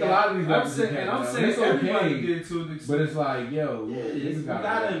I dirt think a cat? lot of these I'm rappers saying, are and I'm cat, saying it's everybody okay. did to an extent. But it's like, yo, Yeah, niggas you gotta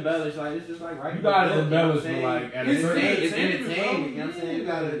rap. embellish. Like it's just like writing. You gotta a book, embellish you know for what I'm like at It's a certain. It's entertainment, entertainment. You know bro. what I'm saying? You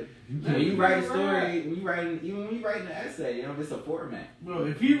gotta. When you write a story, when you writing, even when you writing an essay, you know, it's a format. Bro,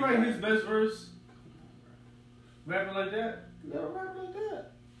 if he write his best verse, rapping like that, Never rap like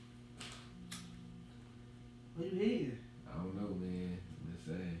that. what you hating? I don't know, man. I'm just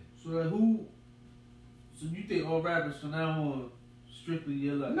saying. So like who? So you think all rappers from now on strictly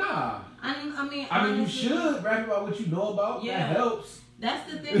your luck? Nah. I mean, I mean, you honestly, should rap about what you know about. Yeah. That helps.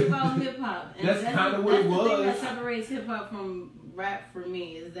 That's the thing about hip hop. That's kinda what it That's the thing that was. separates hip hop from rap for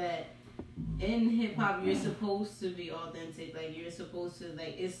me is that in hip hop you're supposed to be authentic. Like you're supposed to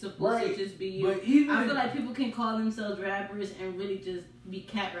it's supposed Right. to just be you. But even I feel like people can call themselves rappers and really just be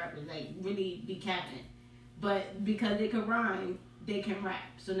cat rappers, like really be capping. But because they can rhyme, they can rap.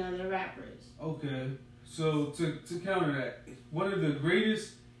 So now they're rappers. okay, so to counter that, one of the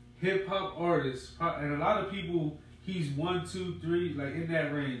greatest hip hop artists, and a lot of people, he's 1, 2, 3, like in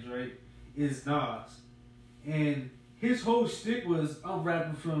that range, right? Is Nas, and his whole shtick was I'm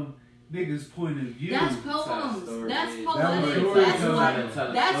rapping from niggas' point of view. That's Tell a poems. story. That's That was poetic. storytelling. That's what. Tell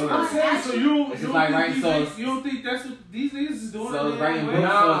a That's story. I'm what. saying, so you It's don't like think writing these songs. niggas- you don't think that's what these niggas is doing? So in writing that books, way?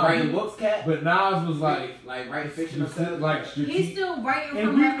 Nah. writing books, cat. But Nas was like, Like fiction like He's strategic. still writing And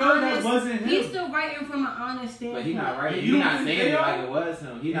from we an know that honest. wasn't him. He's still writing from an honest standpoint. But he not writing. You He don't not think saying they it are? like it was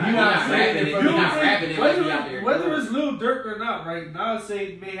him. He not He not saying rapping it it. from- He You not don't rapping think it like he out there. whether it's Lil Durk or not, right? Nas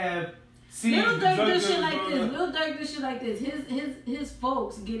say may have seen Lil the Durk drug do shit dealers like growing this. up. Lil Durk do shit like this. His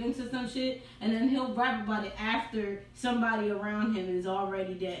folks get into some shit and then he'll rap about it after somebody around him is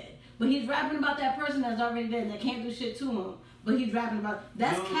already dead. But he's rapping about that person that's already dead that can't do shit to him. But he's rapping about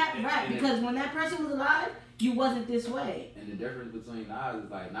that's No, cat rap and- because when that person was alive, you wasn't this way. And the difference between Nas is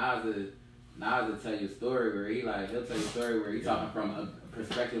like Nas will tell you a story where he'll tell you a story where he's talking from a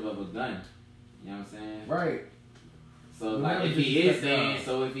perspective of a gun. You know what I'm saying? Right. So Well, like never if he is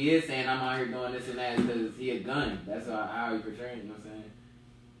disrespect saying I'm out here doing this and that because he a gun. That's how he portraying. You know what I'm saying?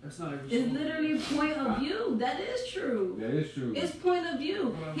 That's not even It's true. literally point of view. That is true. That is true. It's point of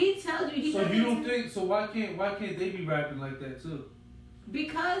view. He tells you he So has you don't think? So why can't they be rapping like that too?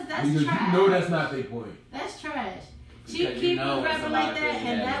 because that's Because trash. you know that's not their point. That's trash. Because Chief you Keef know was it's a rapping lot like of that, things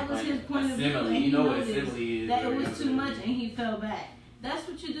and that that is was like his point a of view. simile. And You he know what noticed simile is, that or it was whatever too it much, is. and he fell back. That's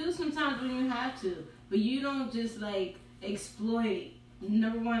what you do sometimes when you have to, but you don't just like exploit.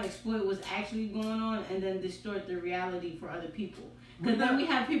 Number one, exploit what's actually going on, and then distort the reality for other people. Because then we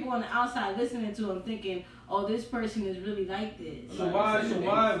have people on the outside listening to him, thinking, "Oh, this person is really like this." So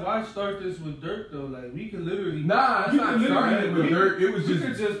why start this with Dirk though? Like we could literally Nah, it's you not could literally- starting with Dirk. It was we just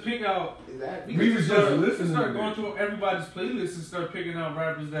could just pick out. Exactly. We could was start- just we could listening start to going it. through everybody's playlists and start picking out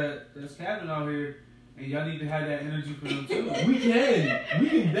rappers that's capping out here, and y'all need to have that energy for them too. we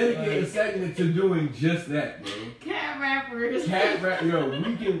can dedicate a segment to doing just that, bro. Cat rappers. Cat rap,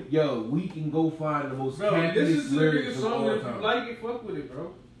 we can go find the most Bro, this cattiest is the lyrics nigga of song. all If you time. like it, fuck with it,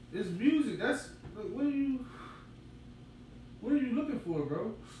 bro. It's music. That's what are you looking for,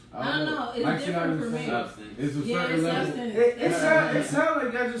 bro? I don't know. It's Like different Sienna for was me. saying, Substance. it's a Yeah, certain it's level. substance. It sound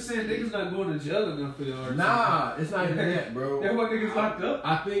like y'all just saying niggas not going to jail enough for y'all. Nah, it's not even that, bro. That's why niggas locked up.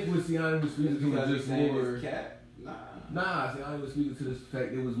 I think what Sienna was speaking to was just more. cat. Nah. Nah, Sienna was speaking to this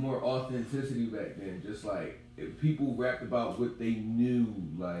fact it was more authenticity back then. Just like if people rapped about what they knew,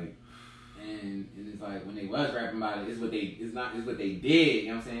 like. And it's like when they was rapping about it, it's what they did, you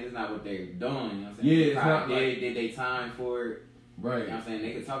know what I'm saying? It's not what they're doing, you know what I'm saying? Yeah, They it's probably not like- did they time for it, Right. you know what I'm saying?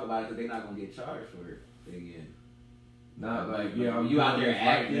 They could talk about it because they're not gonna get charged for it again. Not like, When yeah, I'm you out doing there this right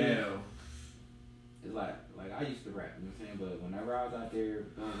acting. now. It's like I used to rap, you know what I'm saying? But whenever I was out there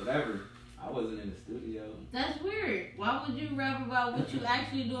doing whatever, I wasn't in the studio. That's weird. Why would you rap about what you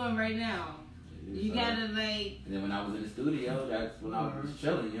actually doing right now? You So- gotta like. And then when I was in the studio, that's when I was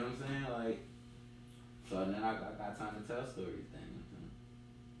chilling, you know what I'm saying? Like, so then I got time to tell stories then. You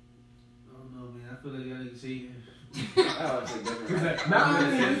know what I'm saying? don't know, man. I feel like y'all niggas hating. I was different. Cause Right? at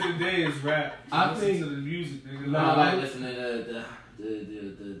the end of the day, it's rap. I Listen think- to the music, nigga. I like listening to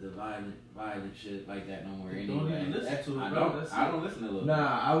the violent shit like that no more. Don't Anyway, even listen to it, I bro. don't. That's I it. don't listen to Lil.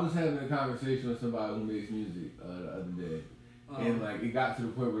 Nah, I was having a conversation with somebody who makes music the other day. And like it got to the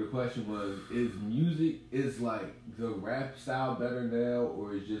point where the question was, is like the rap style better now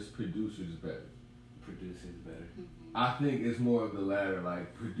or is just producers better? Producers better. I think it's more of the latter.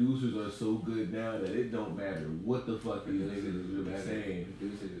 Like producers are so good now that it don't matter what the fuck these niggas is really saying.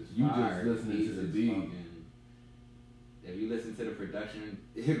 Producers is You fire. just listening to the Beats is beat. fucking- If you listen to the production,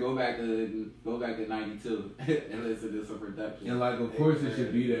 go back to '92 and listen to some production. And like, of course, it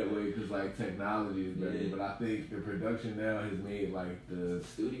should be that way because like technology is better. Yeah. But I think the production now has made like the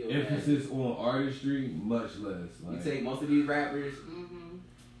Studio emphasis on artistry much less. You Like, take most of these rappers Mm-hmm.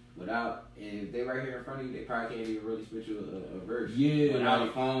 without, and if they right here in front of you, they probably can't even really spit you a verse. yeah, Without like,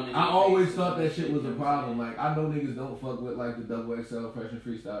 a phone. in I your always face thought and that shit was a you know what problem. I'm Like, I know niggas don't fuck with like the double XL fresh and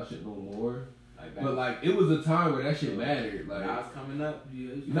freestyle shit no more. saying? But like, it was a time where that shit mattered. When Like, I was coming up, Yeah,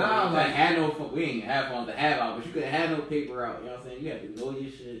 Nah, you like- couldn't have no phone. We ain't have phones to have out, but you couldn't have no paper out. You know what I'm saying? You had to know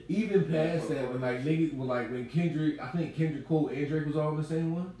your shit. even past that, when like niggas, when Kendrick, I think Kendrick Cole and Drake was all on the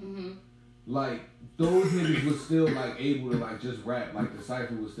same one. Mm-hmm. Like those niggas was still like able to like just rap. Like the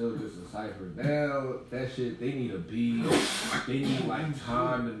cipher was still just a cipher. Now that shit, they need a beat. They need like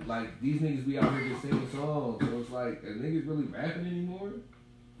time and like these niggas be out here just singing songs. So it's like, are niggas really rapping anymore?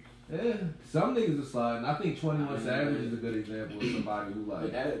 Yeah, some niggas are sliding. I think 21 Savage is a good example of somebody who But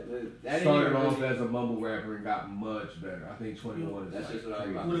like that started ain't off really- as a mumble rapper and got much better. I think 21 is That's like just what I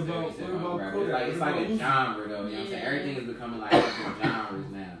was crazy. about What to say. about- You said what mumble about rap. Kodak? It's What like about a genre though. You know what I'm saying? Yeah. Everything is becoming like different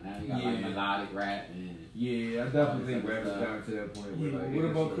genres now. Now you got like Yeah. melodic rap and Yeah, I definitely think Other rap is stuff. down to that point where Yeah, like what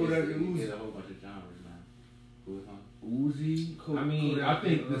it's about just- Kodak and you Uzi? get a whole bunch of genres now. Who is on? Uzi. Kodak- I mean, I Kodak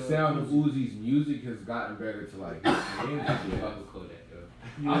think and, the sound of Uzi. Uzi's music has gotten better to like his hands. I actually Yeah. fuck with Kodak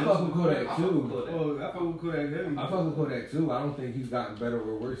though. I fuck with Kodak I fuck too. with Kodak. Oh, I fuck with Kodak heavy. I fuck with Kodak too. I don't think he's gotten better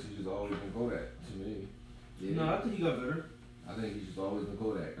or worse. He's just always been Kodak to me. Yeah. No, I think he got better. I think he's just always been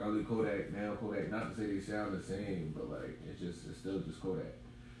Kodak. Early Kodak, now Kodak. Not to say they sound the same, but like it's still just Kodak.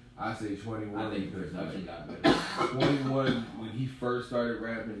 I say 21 I think because production like, got better. 21 when he first started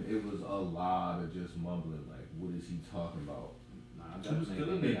rapping, it was a lot of just mumbling. Like, what is he talking about? Nah, I He was definitely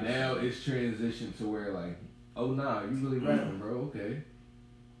killing think it. And now it's transitioned to where like, oh nah, you really rapping, bro? Okay.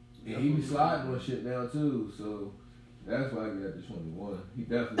 And he be sliding on shit now too, so that's why he got the 21. He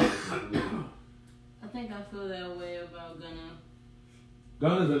definitely is. I think I feel that way about Gunna.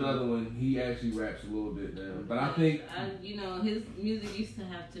 Gunna's another one. He actually raps a little bit now, but I think you know, his music used to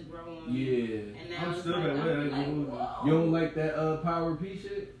have to grow on. yeah. And now I'm it's still like, that way. I'm I ain't like, gonna whoa. You don't like that Power P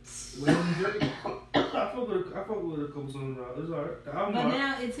shit? With him and Drake? I fuck with a couple songs around. It's alright. The album But alright.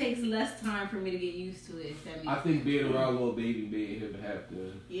 now it takes less time for me to get used to it. If that makes I think sense. being around Lil Baby made him have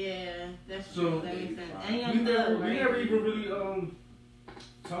to. Yeah, that's So, true. That makes sense. And We Young never, Thug, we right? never even really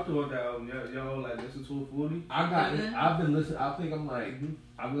talked about that album. Y'all like listen to it fully? I got it. Mhm. I've been listening. I think I'm like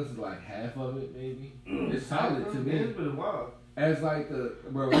I've listened to like half of it maybe. It's solid to Man, me. it's been a while. As like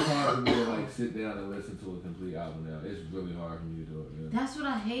bro, it's hard for me to like sit down and listen to a complete album now. It's really hard for me to do it. Man. That's what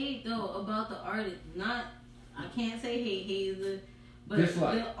I hate though about the artist. Not, I can't say hate is but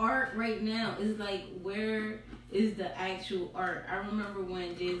Dislike. the art right now is like, where is the actual art? I remember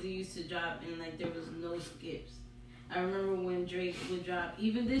when Jay-Z used to drop and like there was no skips. I remember when Drake would drop,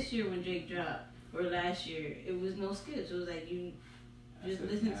 even this year when Drake dropped, or last year, it was no skips. It was like you just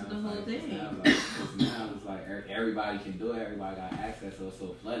listen to the whole thing. Now it's like everybody can do it. Everybody got access, so it's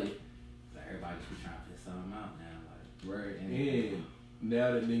so flooded. So everybody just be trying to put something out now. Like, right? And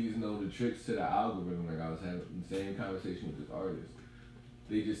now that niggas know the tricks to the algorithm, like I was having the same conversation with this artist.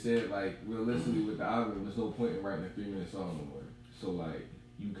 They just said like realistically with the algorithm, there's no point in writing a 3-minute song no more. So like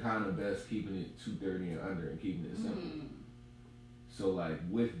you kind of best keeping it 2:30 and under and keeping it simple. Mm. So like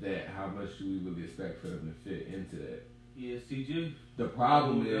with that, how much do we really expect for them to fit into that? Yeah, CJ. The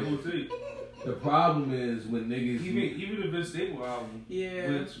problem That whole is tape. the problem is when niggas. Even the Vince Staples album, Yeah.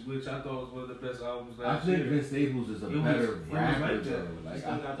 which I thought was one of the best albums I last think year. Vince Staples is a It was- better it was rapper like that. though. Like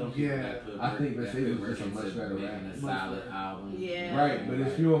Still I, got those yeah, people that put I work- think that Mercedes put is a work much into better making rapper. a solid album. Yeah. right, but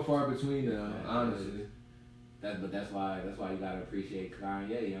it's few and far between now, Yeah. honestly. That's why you gotta appreciate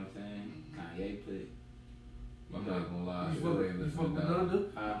Kanye. You know what I'm saying? Kanye put. I'm not gonna lie, I You still fuck ain't you listening fuck to with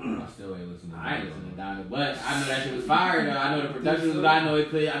Donda. Donda? I still ain't listening to I ain't Donda. listening to Donda, but I know that shit was fire though. I know the production was good. I know he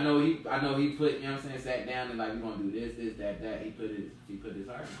put. I know he put. You know what I'm saying? Sat down and like, we gonna do this, that. He put his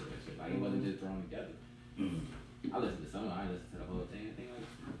heart into that shit. Like, it wasn't just thrown together. I listened to some. I listened to the whole thing. I think like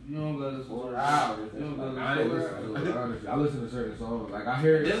You don't gotta listen 4 to hours. You don't gotta I ain't listen to it, honestly. I listen to certain songs. Like, I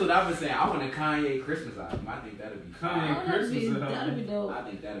hear This is what I've been saying. I want a Kanye Christmas album. I think that'd be Kanye Christmas That'd be dope. I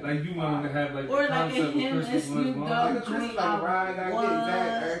think that'd be Like you want to have like Or the like a concept of him and Christmas Snoop one. Dogg. like a Christmas, like Ryan got What? get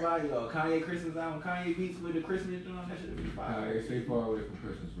exact. Everybody go Kanye Christmas album. Kanye beats with the Christmas drum. That should be fire. Kanye, stay far away from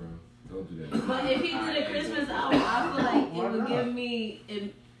Christmas, bro. Don't do that. But if he did a Christmas album, I feel like it would give me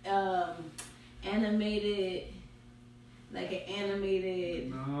animated, like an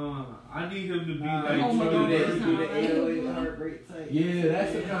animated. No, I need him to be Oh like. my do God. the 808 heartbreak type. Yeah,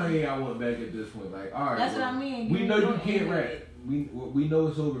 that's the Kanye I want back at this point. Like, all right, That's bro. what I mean. We Give know me you more can't rap. animated. We know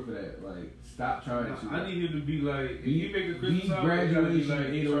it's over for that. Like, stop trying to. I need him to be like. If Be- you make a Christmas be album, it gotta be Graduation like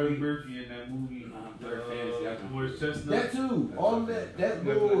 808. Charlie Murphy in that movie. Third Fantasy. I can- Where it's Chestnut. That too. All of that. That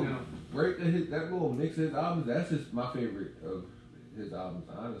Like little him. break of his, that little mix of his albums. That's just my favorite of his albums.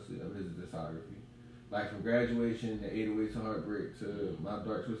 Honestly, of his discography. Like from Graduation to 808 to Heartbreak to My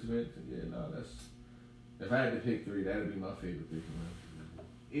Dark Twisted Fantasy. Yeah, no, that's. If I had to pick 3, that'd be my favorite 3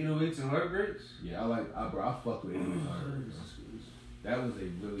 for him. 808s and Heartbreaks. Yeah, bro, I fuck with 808 and Heartbreak. Bro. That was a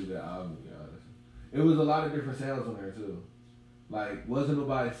really good album, to be honest. It was a lot of different sounds on there too. Like, wasn't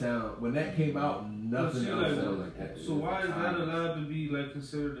nobody sound when that came out, nothing else sounded like that. So why is that allowed to be like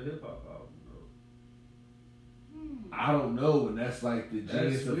considered a hip hop album though? I don't know, and that's like the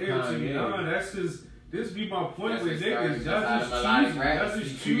genius That's of weird to me. Kanye. No, that's just this be my point That's with just niggas. started Y'all out just of melodic choosy. rap. Y'all He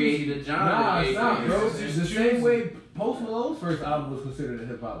just created choosy. a genre. Nah, it's not, bro. It's It's just the same choosy. way Post Malone's first album was considered a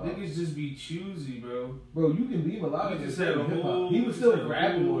hip hop album. Niggas just be choosy, bro. Bro, you can be melodic We and just still had a hip hop. whole- He was we still just had a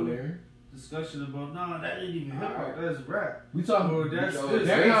rapping whole- on there. Discussion about that ain't even hip hop. That's rap. We talking. Or that's that this.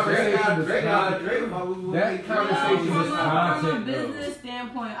 conversation was Drake content. That conversation was From content, a though. business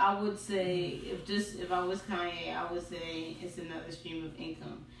standpoint, I would say if I was Kanye, I would say it's another stream of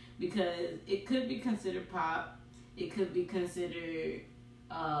income because it could be considered pop, it could be considered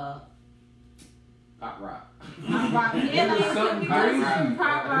Pop rock. pop rock. Yeah, like it could Something be crazy. considered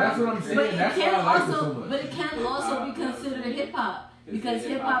pop rock. That's what I'm saying. But it That's why can I like it also, so much. but it can also be considered hip hop. Because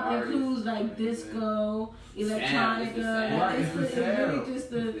hip hop includes like disco, electronica. Right, It's it's the really sound.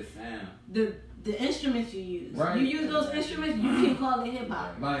 just The sound. the instruments you use. Right. You use those instruments, you can call it hip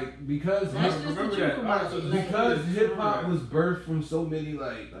hop. Like because That's just the remember truth that. about Alright, so it. Like, because hip hop was birthed from so many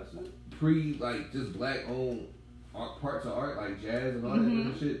like That's it. just black owned parts of art like jazz and all that Mhm.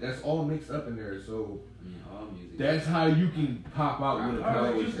 different shit. That's all mixed up in there. So Yeah, all music. that's how you can pop out with a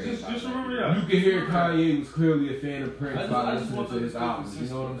Alright, Kanye. just remember that. You can hear Kanye was clearly a fan of Prince I by just listening want to them his to stay albums. You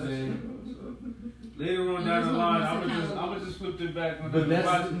know what I'm consistent. saying? Later on You down just the want line, to I'm listen gonna just flip it back when But they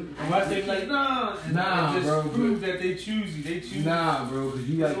that's- watch they like nah, and Nah, it just bro, prove that they choosy. They choose. Nah, bro, because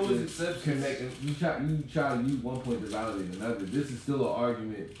you It's like always to exceptions. connect. You try to use one point to validate another. This is still an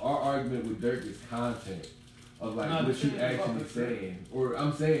argument. Our argument with Dirk is content of like Nah, what you the actually fuck is saying, or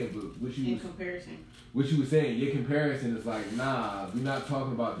I'm saying, but what in you comparison. was saying. Your comparison is like, nah, we're not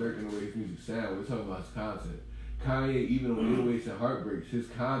talking about Dirk and the way his music sound. We're talking about his content. Kanye, even on 808s and Heartbreaks, his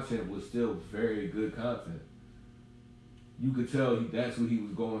content was still very good content. You could tell that's what he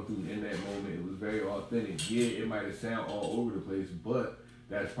was going through in that moment. It was very authentic. Yeah, it might have sound all over the place, but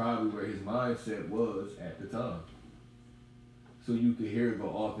that's probably where his mindset was at the time. So you could hear the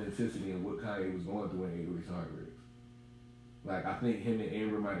authenticity in what Kanye was going through in 808s and Heartbreaks. Like, I think him and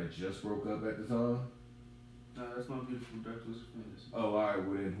Amber might have just broke up at the time. Nah, that's my beautiful Dark Twisted Fantasy. Oh, all right,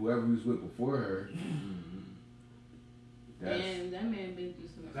 well then whoever he was with before her, that's... And that man been through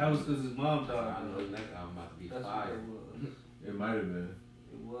some. That was because his mom I died. know the next album about to be That's what fire. it was. It might have been.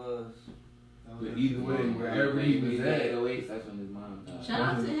 It was. But either way, wherever he was at. 808s, that's when his mom died. Shout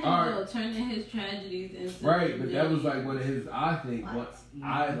out to him Alright. though, turning his tragedies into Right, but that was like one of his, I think, What?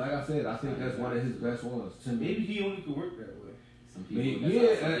 like I said, I think that's one of his best ones. To me. Maybe he only could work that way. Some Man,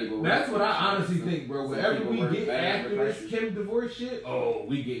 people, that's what I honestly think, bro. some Whenever people we work get better after for this pressure. Kim divorce shit, oh,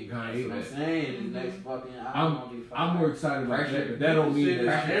 we getting That's Kanye what I'm back. saying. Mhm. The next fucking album I'm gonna be fire. I'm more excited about Pressure. that, but that don't mean Shit,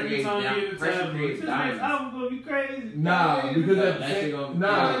 that. Pressure every creates time down- you get a pressure time, creates this next diamonds. album gonna be crazy. Nah, because at the That shit same, gonna be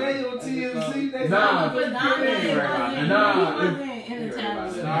nah, They on TMZ next Nah. album. But Donda Ain't right about wasn't. that. He Nah, wasn't in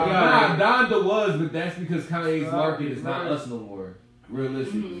the Nah. tablet. Donda was, but that's because Kanye's market is not us no more.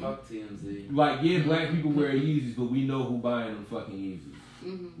 Realistically, Mhm. Fuck TMZ. like yeah, black people wear Yeezys, but we know who buying them fucking Yeezys.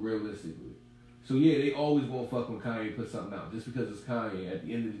 Mhm. Realistically. So yeah, they always gonna fuck when Kanye puts something out. Just because it's Kanye, at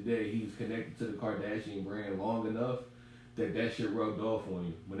the end of the day, he's connected to the Kardashian brand long enough that shit rubbed off on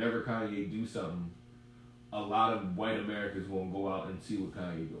you. Whenever Kanye do something, a lot of white Americans gonna go out and see what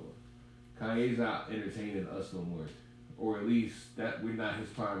Kanye doing. Kanye's not entertaining us no more. Or at least that we're not his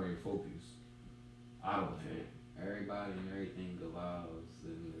primary focus. I don't think. Everybody and everything allows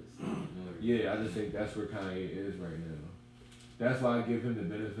in this. Yeah, I just think that's where Kanye is right now. That's why I give him the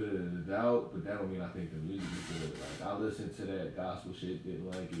benefit of the doubt, but that don't mean I think the music is good. Like, I listened to that gospel shit,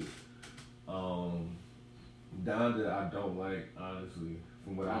 didn't like it. Donda, I don't like, honestly,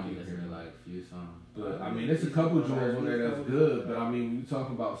 from what I keep hearing. Like a few songs. But, I mean, there's a couple joints on there that's good, but, I mean, when you talk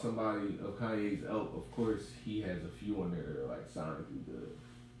about somebody of Kanye's ilk, of course, he has a few on there that are, like, sonically good.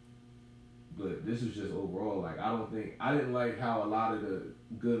 But this is just overall, like, I didn't like how a lot of the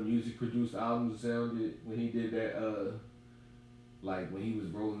good music produced albums sounded when he did that, like, when he was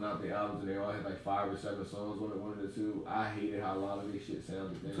rolling out the albums and they all had, like, 5 or 7 songs on it, one of the two. I hated how a lot of this shit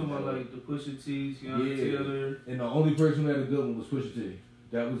sounded. You talking about, like, the Pusha T, Tiana Taylor. And the only person who had a good one was Pusha T.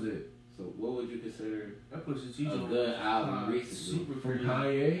 That was it. So what would you consider That Pusha T a good album recently? Super From crazy.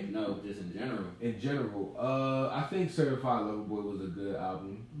 Kanye? No, just in general. In general, I think Certified Lover Boy was a good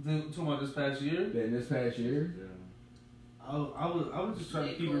album. Talking about this past year? Then this past year, I was just trying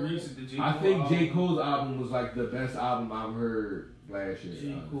to keep it recent. The J. Cole I think J. album. Cole's album was like the best album I've heard last year.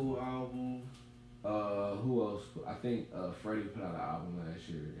 J. Cole album. Who else? I think Freddie put out an album last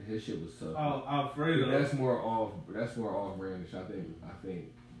year. His shit was tough. Alfredo. But that's more off brandish. I think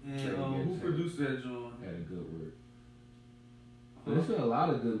And who produced that joint? had a good work. But it's been a lot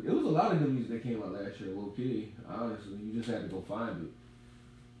of good. It was a lot of good music that came out last year. Low key, honestly, you just had to go find it.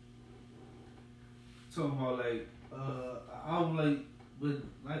 Talking about like album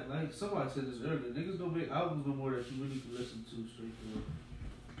like somebody said this earlier. Niggas don't make albums no more that you really can listen to straight through.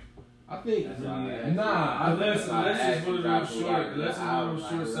 I think That's why I asked unless it's one of those short, unless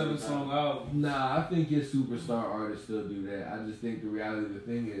it's 7-song albums. Nah, I think your superstar artists still do that. I just think the reality of the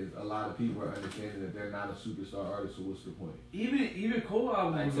thing is a lot of people are understanding that they're not a superstar artist, so what's the point? Even Cole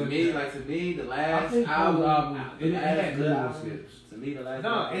album Like was to me, the I last think Cole's album, it had good skips. To me, the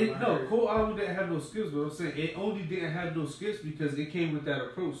last Cole album didn't have no skips, but I'm saying it only didn't have no skips because it came with that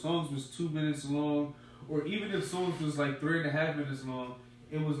approach. Songs was 2 minutes long, or even if songs was like 3.5 minutes long,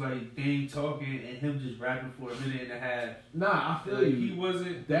 it was like Dane talking and him just rapping for 1.5 minutes. Nah, I feel Like, you. he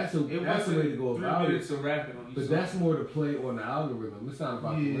wasn't. That's the way to go 3 about it. minutes of rapping on each But song. that's more to play on the algorithm. It's not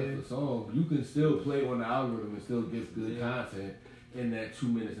about the length of the song. You can still play on the algorithm and still get good content in that 2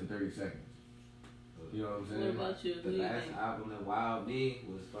 minutes and 30 seconds. You know what I'm What saying? about you? The Who you last think? album that wowed me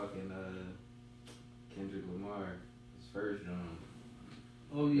was fucking Kendrick Lamar, his first drum.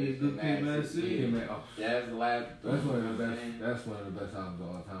 Oh yeah, Good Kid, Mad City. Yeah, man. Oh, That's the last. that's one of the best. That's one of the best albums of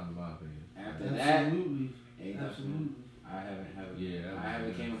all time, in my opinion. After that, Absolutely. ain't Absolutely. nothing. I haven't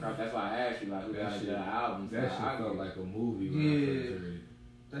Yeah, came across. That's why I asked you like who That got a shit- good album. That shit felt like a movie when I first heard it.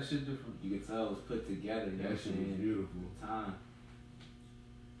 That shit different. You could tell it was put together. You know That what shit I'm was saying? beautiful. Time.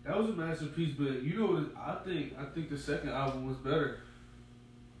 That was a masterpiece, but you know what? I think the second album was better.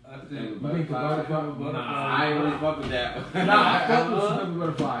 I think. You think the Butterfly? I ain't really fuck with that. Nah, I fuck with Snoopy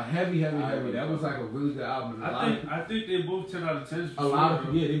Butterfly. Heavy. That was like a really good album. I think they both 10 out of 10s. A lot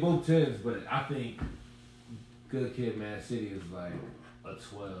of they both 10s, but I think Good Kid, Mad City is like a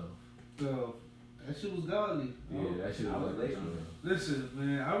 12. So, that shit was godly. Yeah, that shit I was was like a late 12. Listen,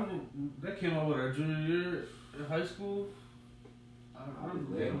 man, that came out with our junior year in high school. I was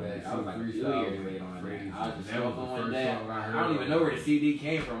Yeah, like a few freestyle, years late on Freddie. that. I was just That was smoking the one first day. song I I heard don't even on know where it. the CD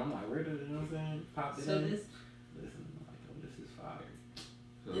came from. I'm like, where did you know what I'm saying? Popped it So in. this Listen, I'm like, oh, this is fire.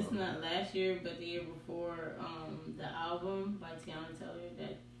 So, this not last year, but the year before. The album by Tiana Taylor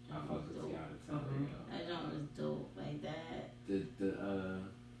that I fuck with dope. Tiana Taylor. That joint was dope like that.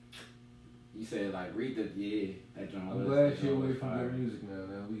 You said like read the that joint. I'm glad she away from good music now.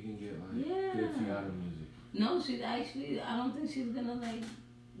 Now we can get like good Tiana music. No, she's actually. I don't think she's gonna like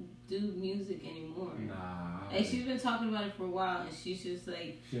do music anymore. Nah. Like she's been talking about it for a while, and she's just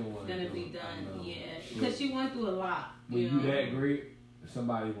like She don't want gonna to be done. Yeah, because she went through a lot. When you know? that great,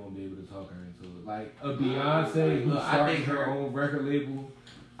 somebody won't be able to talk her into it. Like a Beyonce who Look, I started think her her- own record label,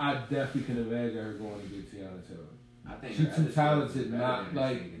 I definitely can imagine her going to get Tiana Taylor. I think She's her too other skills talented, is better not than her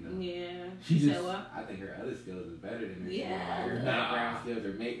like- singing, though. Yeah. She You just- said what? I think her other skills is better than her. Yeah. Singing. Like, her background skills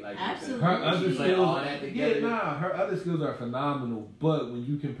are make like Absolutely. Her other She's like skills, all that together. her other skills are phenomenal. But when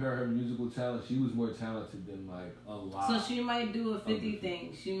you compare her musical talent, she was more talented than like a lot. So she might do a 50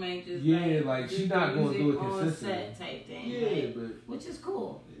 thing. She might just like just she's not going to do it music on consistently. set type thing. Yeah, like, but which is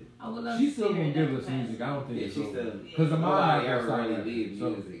cool. I would love she's to still see her gonna in give that us capacity. music. I don't think Yeah, it's she's over. still. Because the mom Nobody not ever gonna really stop leave rapping. So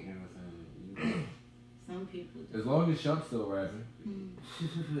music. You know what I'm saying? Some people do. as long as Shump's still rapping,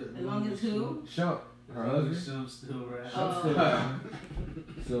 As long as who? Shump, her husband, Some still rap. Oh. still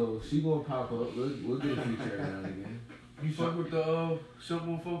rapping. So she gonna pop up. We'll get a feature every now and again. You fuck with the Shump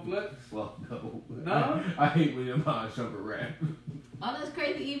on Funk Flex? Well, no. No? I hate when your mom Shump a rap. Oh, that's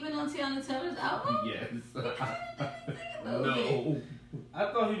crazy. Even on Tiana Taylor's album? Yes. No. No. I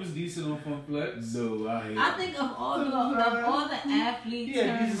thought he was decent on Funk Flex. No, I think of all the athletes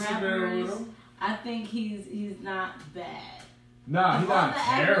turned rappers, with him. I think he's not bad. Nah, he's not All the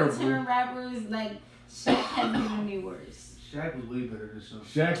athletes terrible. turned rappers, like Shaq has given me worse. Shaq was way better than Shump.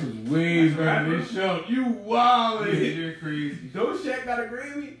 Shaq was way better than Shump. You wildin'. Yeah, you're crazy. Don't Shaq got a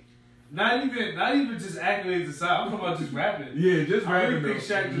Grammy? Not even just accolades aside. I'm talking about just rapping. Yeah, just I rapping. really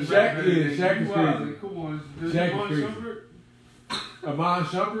think Shaq just Shaq, rapping. yeah, Shaq You is wild. crazy. Come on. Does Shaq Amon is crazy. Shumpert? Amon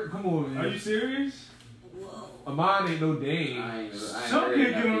Shumpert? Come on, man. Are you serious? Whoa. Amon ain't no Dame. Shump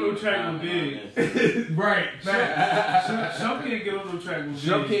can't get on no track with Big. Right. Shump can't get on no track with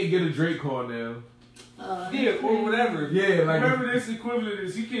Shump Big. can't get a Drake call now. Yeah, or whatever. Yeah, like whatever this equivalent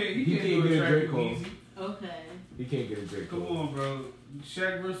is, he can't can't do get a track Drake with call. Easy. Okay. He can't get a Drake call. Come on, bro.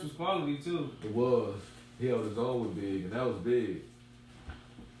 Shaq verse was quality too. It was. He held his own with Big, and that was big.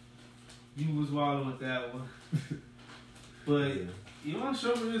 You was wilding with that one. But you know,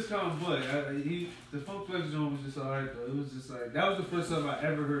 Shumpert is kind of butt. The Funk Flex joint was just alright though. It was just like that was the first time I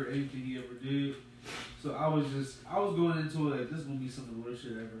ever heard anything he ever did. So I was going into it like this is gonna be some of the worst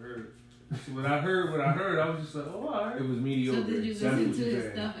shit I ever heard. So when I heard I was just like, oh, alright. It was mediocre. So did you That's listen what to you his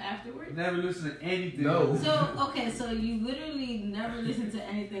said. stuff afterwards? Never listened to anything. No. So you literally never listened to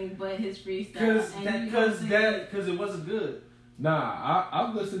anything but his freestyle. Because it wasn't good. Nah,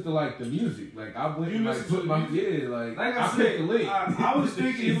 I've listened to like the music. Like I went You and like listened to put the my music? like Like I clicked said, the link. I was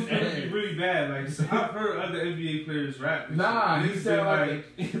thinking it was gonna It's be bad. really bad. Like I've heard other NBA players rap. and Nah, shit. he It's sound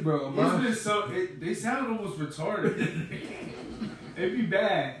been like bro. it's been they sound almost retarded. It'd be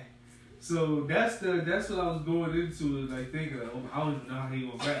bad. So that's what I was going into, like thinking, like, oh, I don't even know how he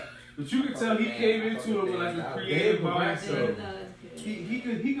gonna rap. But you could tell he came into it with like a creative mindset. He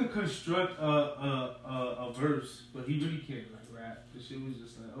could construct a verse, but he really can't like rap. The shit was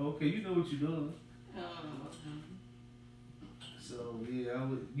just like, oh, okay, you know what you're doing. So yeah,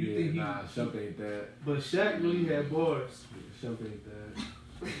 you think he? Nah, Shump ain't that. But Shaq really had bars. Shump ain't that.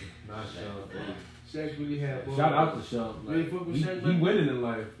 Not Shump. Shaq really had bars. Shout out to Shump. You ain't fuck with Shaq, He man? winning in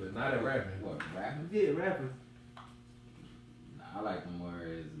life, but not at rapping. What, rapping? Yeah, rapping. Nah, I like him more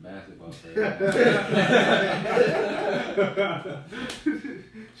as a basketball player.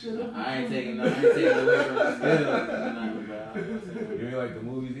 Shut up. I ain't taking away from the skills. You ain't like the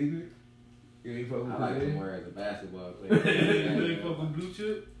movies either? You ain't fuck with I like him that? more as a basketball You player. ain't fuck with Blue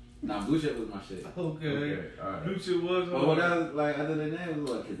Chip? Nah, Blue Chip was my shit. Okay. Alright. Blue Chip was But what else, like, other than that, was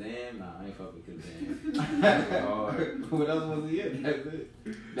what, Kazam? Nah, I ain't fuck with Kazam. What else was he in? That's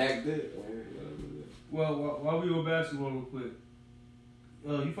it. Back then. Well, while we on basketball real quick.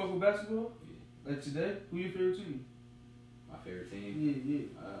 You fuck with basketball? Like today? Who your favorite team? My favorite team? Yeah.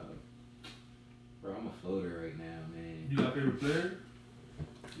 Bro, I'm a floater right now, man. You got a favorite player?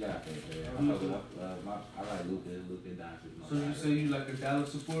 Yeah, I favorite player. I like Luka Doncic. So you say you like a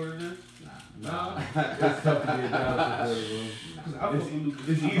Dallas supporter then? Nah. It's tough to get down to play, Cause I bro. fuck with Luka.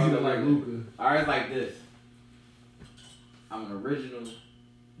 It's easy to like Luka. Alright, it's like this. I'm an original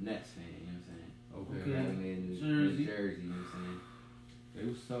Nets fan, you know what I'm saying? Okay. Okay. I'm in New Jersey. Jersey, you know what I'm saying? It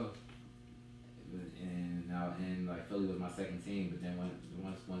was tough. And like Philly was my second team, but then once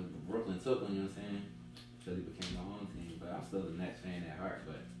Brooklyn took one, you know what I'm saying? Philly became my home team, but I'm still the Nets fan at heart,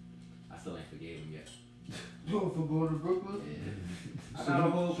 but I still ain't forgave him yet. Oh, for going to Brooklyn? Yeah. I So got a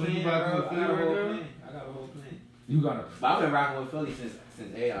you- whole so you plan, rocking bro. with I Philly got a whole right now? plan. I got a whole plan. You gotta. But I've been rocking with Philly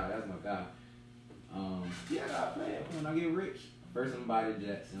since AI. That's my guy. Yeah, I got a plan. When I get rich, first I'm gonna buy the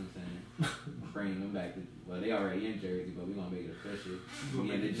Jets. You know what I'm saying? Bring them back. Well, they already in Jersey, but we gonna make it official.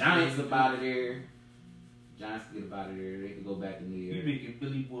 Yeah, the Giants up out of there. Giants can get up out of there. They can go back to New You York. making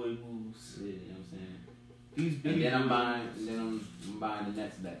Billy Boy moves. Yeah, you know what I'm saying? These And Billy then I'm Boy buying. moves. And then I'm buying the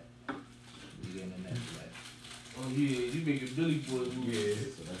Nets back. We getting the Nets back. Oh yeah, you making Billy Boy moves. Yeah.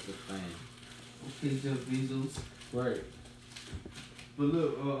 So that's the plan. Okay, Jeff Bezos. Right. But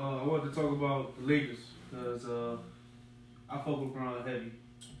look, I wanted to talk about the Lakers because I fuck with Brown heavy.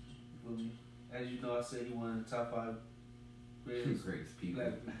 You feel me? As you know, I said he one of the top 5 greatest Greatest people.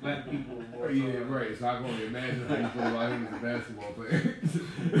 black people of all Oh, time. yeah, right. So I can only imagine how you feel about him as a basketball player.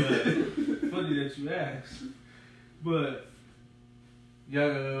 But funny that you asked. But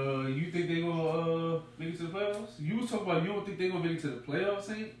yeah, you think they gonna make it to the playoffs? You was talking about you don't think they gonna make it to the playoffs,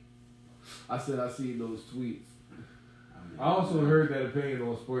 ain't? I said I seen those tweets. mean, I also heard that opinion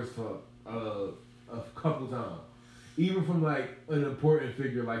on Sports Talk a couple times. Even from like an important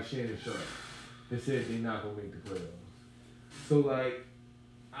figure like Shannon Sharp that said they're not gonna make the playoffs. So like,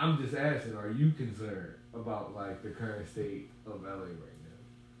 I'm just asking, are you concerned about like the current state of LA right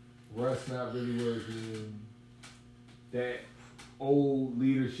now? Russ not really working. That old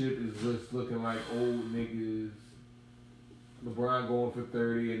leadership is just looking like old niggas. LeBron going for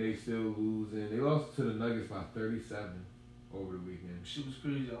 30 and they still losing. They lost to the Nuggets by 37 over the weekend. Shit was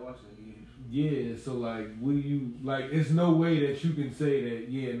crazy. I watched that game. Yeah, so like, what do you like? It's no way that you can say that.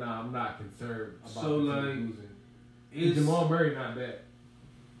 Yeah, nah, I'm not concerned about So, the like, team losing. Jamal Murray not bad.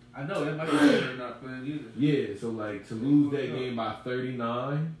 I know that might be they're not playing either. Yeah, so like to lose that game by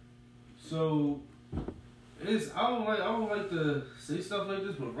 39. So it's I don't like to say stuff like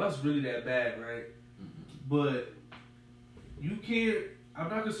this, but Russ really that bad, right? But you can't. I'm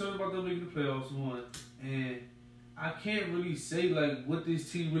not concerned about them making the playoffs, one, and I can't really say like what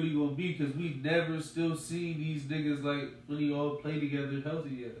this team really gonna be because we never still seen these niggas like really all play together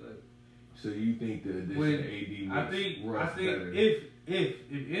healthy yet. Like, so you think the addition of AD makes Russ better? If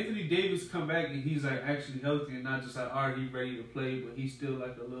Anthony Davis come back and he's like actually healthy and not just like already ready to play, but he's still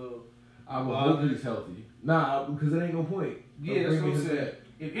like a little. I would hope he's healthy. Nah, because there ain't no point. Yeah, that's what I'm saying.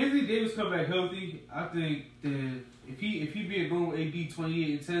 If Anthony Davis come back healthy, I think then if he be a normal AD 28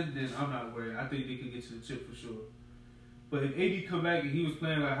 and 10, then I'm not worried. I think they could get to the chip for sure. But if AD come back and he was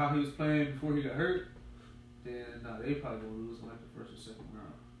playing like how he was playing before he got hurt, then they probably gonna lose in like the first or second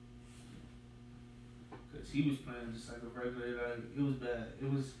round. Cause he was playing just like a regular, like it was bad.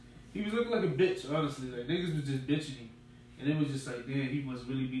 He was looking like a bitch, honestly. Like niggas was just bitching him, and it was just like, damn, he must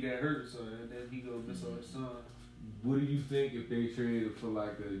really be that hurt. So and then he go miss all his son. What do you think if they traded for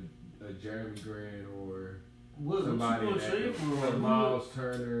like a Jeremy Grant or what somebody you gonna trade for Miles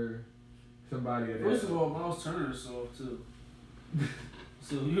Turner? Somebody. First of all, Miles Turner is soft too.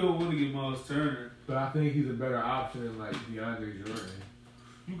 So you don't want to get Miles Turner. But I think he's a better option than like DeAndre Jordan.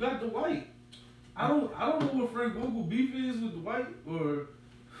 You got Dwight. I don't know what Frank Vogel beef is with Dwight or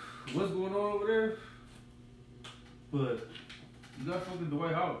what's going on over there. But you got fucking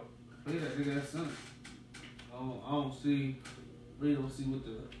Dwight Howard. Play that nigga ass center. I don't see what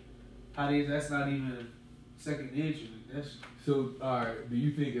that's not even second nature. That's so. All right. Do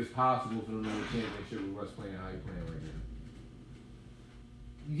you think it's possible for them to win a championship with Russ playing how he playing right now?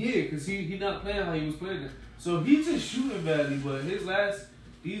 Yeah, cause he not playing how he was playing. So he's just shooting badly. But these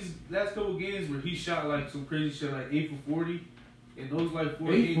last couple games where he shot like some crazy shit, like 8 for 40, and those like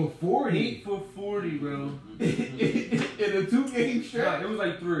 8 for 40, 8 for 40, bro. In a 2-game stretch, nah, it was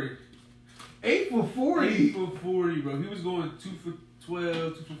like 3. 8 for 40. 8 for 40, bro. He was going 2 for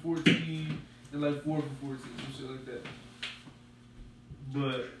 12, 2 for 14, and like 4 for 14, some shit like that.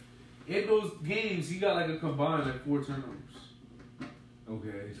 But in those games, he got like a combined like 4 turnovers.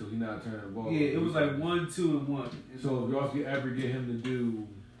 Okay, so he not turning the ball. Yeah, it was like 1, 2, and 1. So if y'all could ever get him to do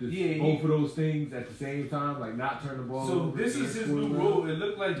both of those things at the same time, like not turn the ball so over. So this is his new role. It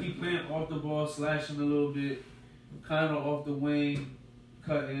looked like he playing off the ball, slashing a little bit, kind of off the wing,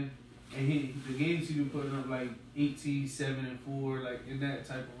 cutting. And the games he been putting up like 18, 7, and 4, like in that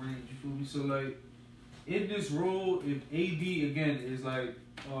type of range. You feel me? So like in this role, if AD again is like,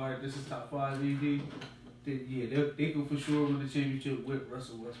 all right, this is top 5 AD, then yeah, they can for sure win the championship with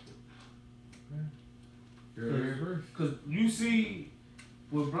Russell Westbrook. Because you see,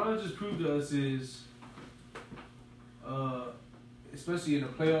 what Bron just proved to us is, especially in a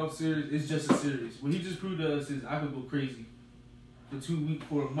playoff series, it's just a series. What he just proved to us is I could go crazy for 2 weeks,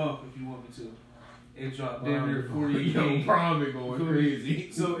 for a month if you want me to, and drop damn near 40 games. Bron been going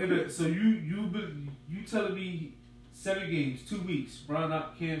crazy. So you telling me 7 games, 2 weeks, Bron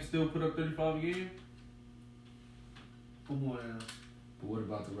can't still put up 35 a game? Come on now. But what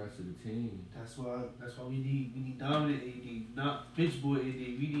about the rest of the team? That's why we need dominant AD, not bitch boy AD.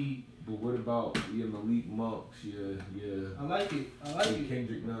 We need. But what about your Malik Monks? I like it.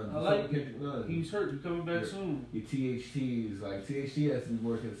 Kendrick Nunn. I like Kendrick Nunn. He's hurt. He's coming back soon. Your THTs, like THT has to be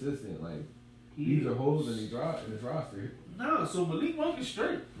more consistent. Like these are holes in his roster. No, so Malik Monk is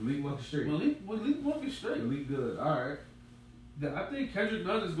straight. Malik Monk is straight. Malik good. All right. I think Kendrick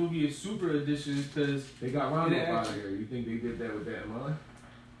Nunn is going to be a super addition because they got Rondo out of here. You think they did that with that in mind?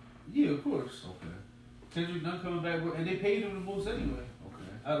 Yeah, of course. Okay. Kendrick Nunn coming back, and they paid him the most anyway.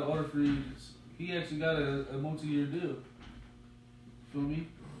 Okay. Out of all the free agents, he actually got a multi-year deal. Feel me?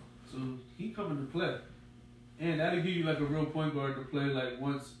 So he coming to play, and that'll give you like a real point guard to play. Like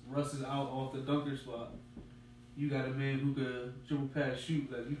once Russ is out off the dunker spot, you got a man who could dribble past,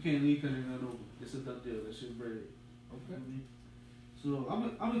 shoot. Like you can't leave Kendrick Nunn over. It's a done deal. That shit's bread. Okay. So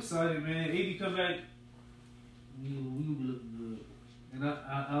I'm excited, man. AD come back, we gonna be looking good. And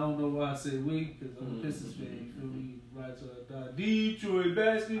I don't know why I said we, because I'm a Pistons fan. You feel me? Right to die. Detroit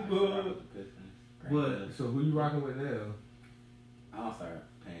basketball. But so who you rocking with now? I don't start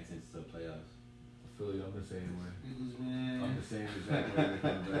paying attention to the playoffs. I feel you. I'm the same way. Niggas, man. I'm the same exact way when it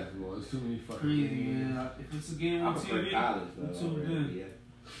comes to basketball. There's too many fucking crazy, games. man. If it's a game on TV, college, I'm tuned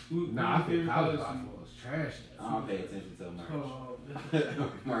in. Nah, I think college basketball is trash. I don't pay attention to March. Oh,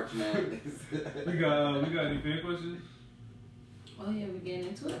 March Madness. we got any fan questions? Oh yeah, we're getting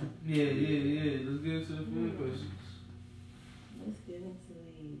into it. Yeah. Let's get into the fan questions. Let's get into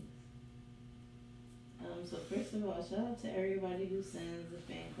these. So first of all, shout out to everybody who sends the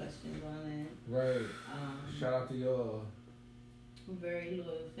fan questions on in. Right. Shout out to y'all. Very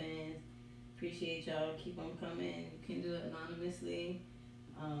loyal fans. Appreciate y'all. Keep on coming. You can do it anonymously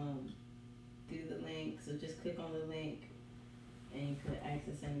through the link. So just click on the link and you could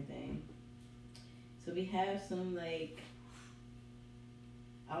access anything. So we have some like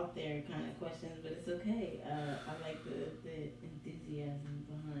out there kind of questions, but it's okay. I like the enthusiasm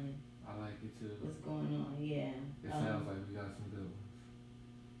behind I like it too. what's going on. Yeah. It sounds like we got some good ones.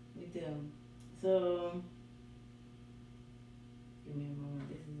 We do. So give me a moment.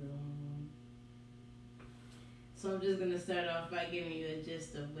 This is a long one. So I'm just gonna start off by giving you a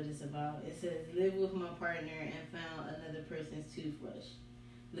gist of what it's about. It says, live with my partner and found another person's toothbrush.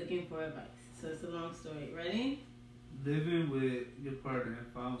 Looking for advice. So it's a long story. Ready? Living with your partner and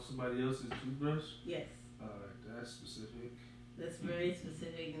found somebody else's toothbrush? Yes. Alright, that's specific. That's very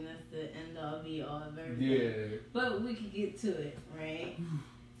specific and that's the end all be all of everything. Yeah. But we could get to it, right?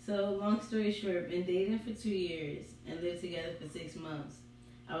 So long story short, been dating for 2 years and lived together for 6 months.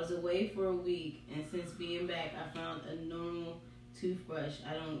 I was away for a week, and since being back, I found a normal toothbrush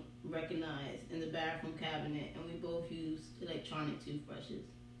I don't recognize in the bathroom cabinet, and we both use electronic toothbrushes.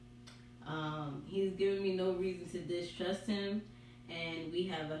 He's given me no reason to distrust him, and we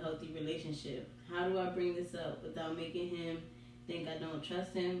have a healthy relationship. How do I bring this up without making him think I don't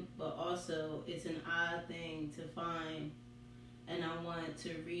trust him? But also, it's an odd thing to find, and I want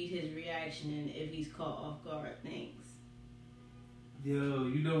to read his reaction if he's caught off guard. Thanks. Yo,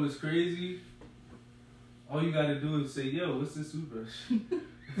 you know what's crazy? All you gotta do is say, yo, what's this toothbrush?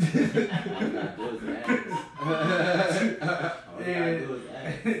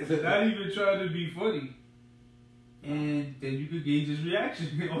 Not even trying to be funny. And then you could gauge his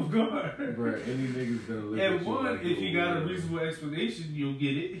reaction off guard. Bro, any niggas gonna look And at you one, like if you got a reasonable explanation, you'll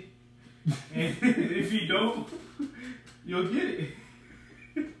get it. And if you don't, you'll get it.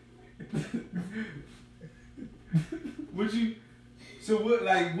 Would you? So what?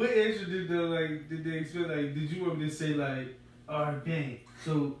 Like, what answer did they expect? Like, did you want me to say like, all right, bang?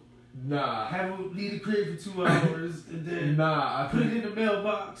 So Nah. have him leave the crib for 2 hours and then Nah, I put it think, in the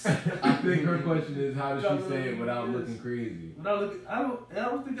mailbox. I think her question is how does she say it without looking crazy? I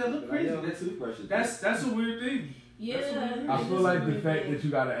don't think that look crazy. Yo, that toothbrush is That's a weird thing. Yeah. I feel like the fact that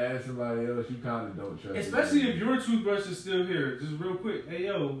you gotta ask somebody else, you kind of don't trust. Especially if your toothbrush is still here. Just real quick. Hey,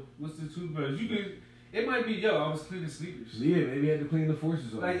 yo, what's the toothbrush? You can. It might be, yo, I was cleaning sleepers. Yeah, maybe you had to clean the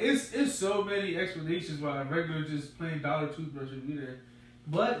forces off. Like, it's so many explanations why a regular just plain dollar toothbrush would be there.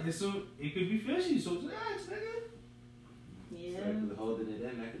 But it could be fishy, so just ask, nigga. Yeah. So holding it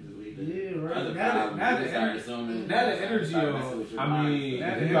in, I could just leave it. Yeah, right. Other Now problems, the you start assuming- now the energy, start yo. messing with your I mind. mean,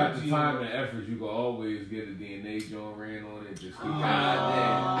 That if you got the energy, time yo. and effort, you can always get a DNA joint ran on it. Just keep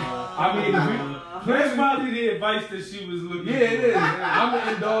I mean, that's probably the advice that she was looking Yeah, for. it is. I'm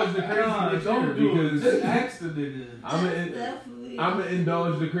gonna indulge the crazy Nah, in don't her do it. because Just ask the nigga. Definitely. I'm gonna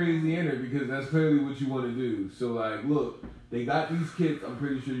indulge the crazy in her because that's clearly what you want to do. So like, look, they got these kits. I'm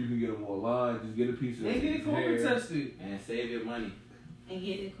pretty sure you can get them online. Just get a piece of They get his COVID hair. tested. And save your money. And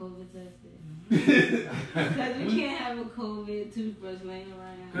get it COVID tested. Because you can't have a COVID toothbrush laying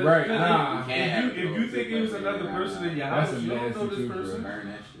around. Right, nah. If you think it was another person in your That's house, a you don't know nasty this toothbrush. person. Burn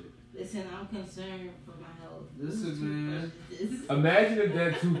that shit. Listen, I'm concerned for my health. Listen, man. Imagine if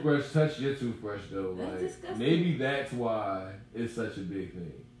that toothbrush touched your toothbrush though. That's Like disgusting. maybe that's why it's such a big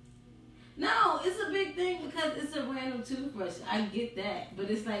thing. No, it's a big thing because it's a random toothbrush. I get that.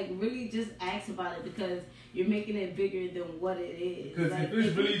 But it's like, really just ask about it because you're making it bigger than what it is. Because Like, if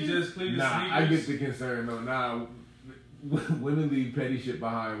it's really just clean Nah, sneakers, I get the concern though. Nah, women leave petty shit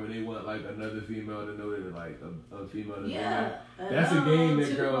behind when they want like another female to know that like a female to yeah. That's a game that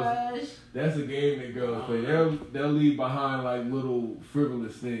toothbrush. That's a game that girls play. They'll leave behind like little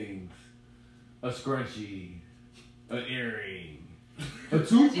frivolous things, a scrunchie, an earring, a You know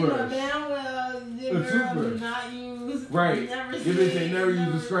toothbrush. damn well your A girl toothbrush. do not use. Right. Never Give it seen, they never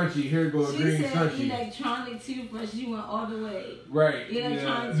use a scrunchie. Here go a She green said scrunchie. electronic toothbrush. You went all the way. Right.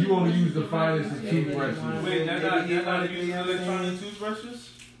 Electronic You only toothbrush use is the finest of regular toothbrushes. Wait, they're not Maybe using electronic toothbrushes?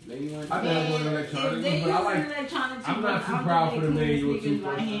 Maybe you want I to think I'm going And electronic, if they but I use like. an electronic toothbrush, I'm not too I don't proud think for the they clean manual the sneakers by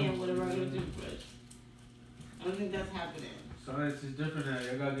toothbrush. hand with a regular toothbrush. I don't think that's happening. Science is different now.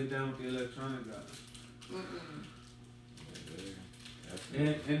 Y'all gotta get down with the electronic guys.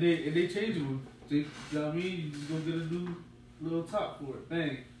 And they change them. You know what I mean? You just go get a new little top for it.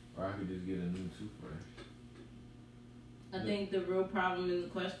 Bang. Or I could just get a new toothbrush. I think the real problem in the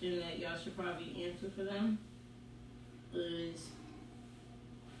question that y'all should probably answer for them is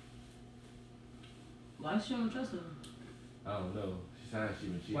why she don't trust him? I don't know. She sounds she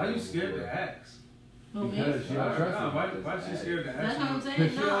been cheating. Why are you scared to ask? Because she don't trust him. Why she scared to ask? That's what I'm saying.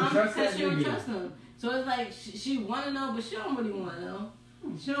 Because she don't trust him. So it's like she want to know, but she don't really want to know.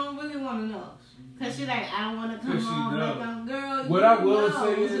 She don't really want to know. Because she like, I don't want to come off like I'm girl. What I will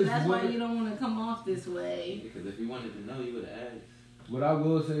say so is, that's why you don't want to come off this way. Because if you wanted to know, you would have asked. What I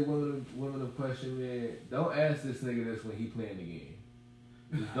will say, one of the question, man, don't ask this nigga this when he playing the game.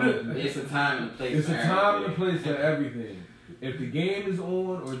 Just don't. It's a time and a place. It's a time and a place for everything. If the game is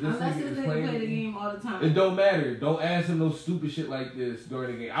on or this Unless nigga this is nigga playing play the game all the time. it don't matter. Don't ask him no stupid shit like this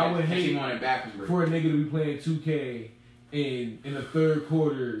during the game. I would hate for a nigga to be playing 2K and in the third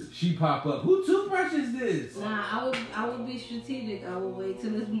quarter she pop up. Who toothbrush is this? Nah, I would be strategic. I would wait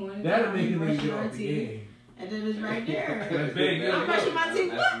till this morning. That'll make a nigga get off the game. And then it's right there. I'm brushing my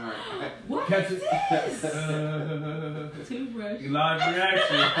teeth. What Catch is it. this? Toothbrush. Live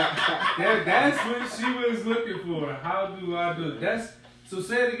reaction. That's what she was looking for. How do I do it? So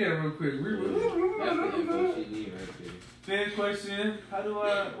say it again real quick. That's the info she need right there. Fair question. How do I,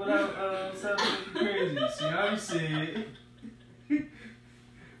 without sounding crazy? See how you said.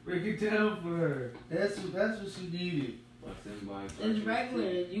 Break it down for her. That's what she needed. It's regular.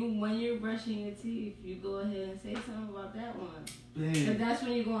 When you're brushing your teeth, you go ahead and say something about that one. Because that's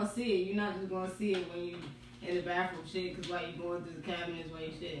when you're going to see it. You're not just going to see it when you in the bathroom shit, because while you're going through the cabinets while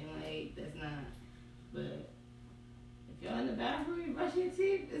you're shitting, like, that's not. But if y'all in the bathroom, you brushing your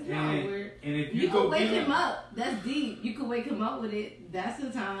teeth, it's not weird. And if you can wake him up. That's deep. You can wake him up with it. That's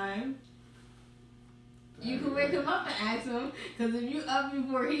the time. You can wake him up and ask him, because if you up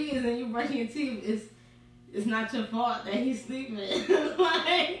before he is and you brushing your teeth, it's not your fault that he's sleeping.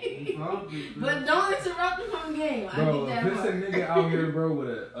 Like, but don't interrupt him from the game. Bro, if it's a nigga out here, bro, with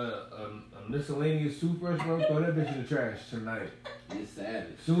a miscellaneous toothbrush, bro, throw that bitch in the trash tonight. You're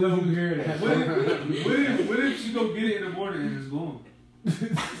savage. As soon as you hear that. What if she go get it in the morning and it's gone?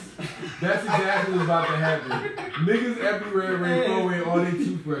 That's exactly what's about to happen. Niggas everywhere ready to throw away all their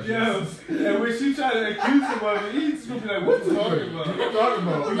toothbrushes. Yo, and when she try to accuse him of it, he's gonna be like, "What you talking about? What you talking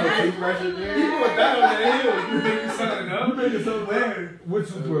about? You got toothbrush in there? You put that on the hill. You making something up? You making something up? What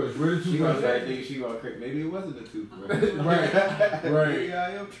toothbrush? Where the She toothbrush? gonna think she gonna crack. Maybe it wasn't a toothbrush. Right. Yeah,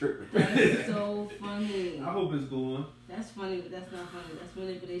 I am tripping. That's so funny. I hope it's going. That's funny, but that's not funny. That's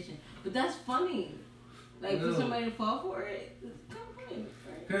manipulation. But that's funny. Like, for somebody to fall for it, it's kind of funny.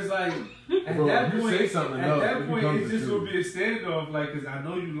 Cause like at Bro, that you point, say something at else, that it point, becomes it's the just gonna truth. be a standoff. Like, cause I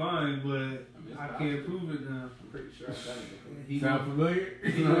know you lying, but I can't prove it now. I'm pretty sure I got it. He Sound familiar?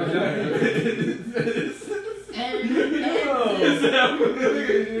 And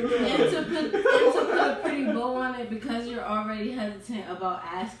to put a pretty bow on it, because you're already hesitant about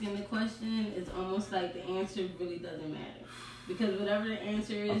asking the question, it's almost like the answer really doesn't matter. Because whatever the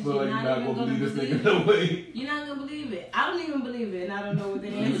answer I is, feel you're like not even going to this believe nigga no it. way. You're not going to believe it. I don't even believe it, and I don't know what the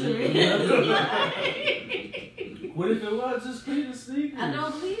answer is. What if it was just clean the sneakers? I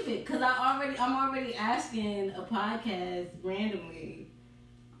don't believe it, because I'm already asking a podcast randomly.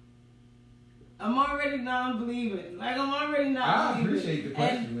 I'm already non-believing. Like, I'm already not I believing. appreciate the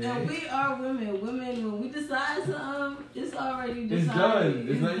question, man. And we are women. Women, when we decide something, it's already It's decided. done.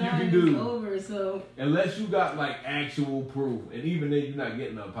 There's nothing you can do. It's over, so. Unless you got like actual proof, and even then you're not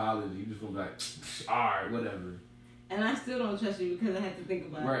getting an apology. You just gonna be like, alright, whatever. And I still don't trust you because I had to think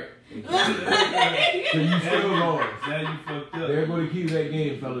about Right. it. Exactly. So you still lost. Now you fucked up. They're going to keep that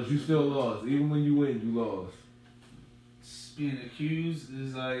game, fellas. You still lost. Even when you win, you lost. Being accused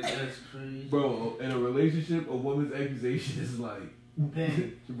is like, that's crazy. Bro, in a relationship, a woman's accusation is like,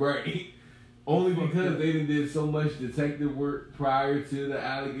 Dang. right. Only because they did so much detective work prior to the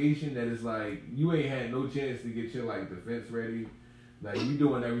allegation that it's like, you ain't had no chance to get your like defense ready. Like, you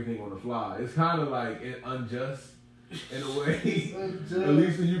doing everything on the fly. It's kind of like unjust in a way. At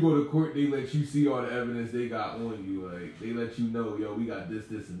least when you go to court, they let you see all the evidence they got on you. Like, they let you know, yo, we got this,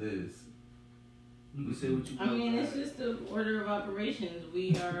 this, and this. You can say what you I mean, it's just the order of operations.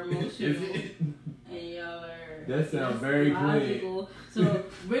 We are emotional, and y'all are. That sounds very logical. So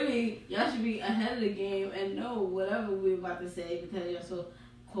really, y'all should be ahead of the game and know whatever we're about to say because you're so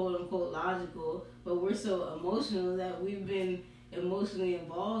quote unquote logical. But we're so emotional that we've been emotionally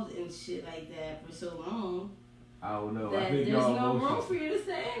involved in shit like that for so long. I don't know. That I think there's y'all no emotions. room for you to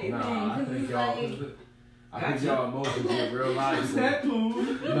say anything. Nah, I think y'all. I think y'all emotions get real logical.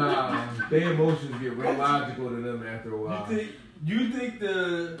 Nah, their emotions get real logical to them after a while. You think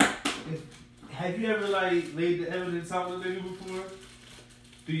have you ever like laid the evidence out with a nigga before?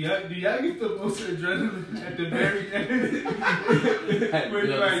 Do y'all get the most adrenaline at the very end?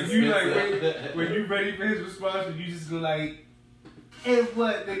 when you ready for his response, and you just go like, and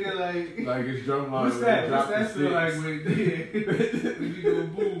what, nigga, like it's drum line. What's that? What's that feel like when you go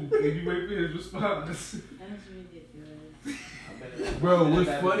boom and you wait for his response? That's ridiculous. Bro, what's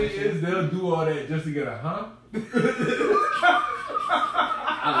funny is they'll do all that just to get a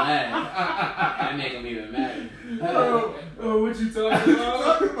I laugh. That make him even mad. Oh, what you talking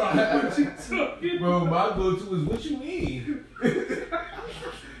about? What you talking about? Bro, my go-to is what you mean?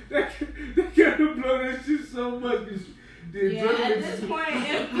 That gotta blow that shit so much. Yeah, at this point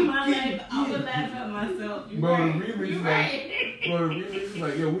in my life, I would laugh at myself. Bro, the remix is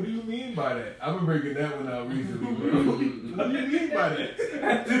like, yo, what do you mean by that? I've been breaking that one out recently, bro. What do you mean by that? I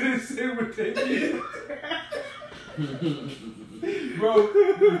didn't say what they did. Bro,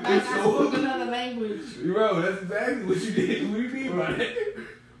 like I spoke another language. Bro, that's exactly what you did. What do you mean by that?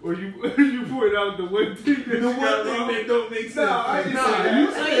 Or you point out the one thing that don't make sense. No, I didn't say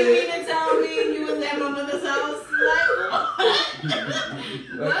that. So you mean to tell me you was at my mother's house?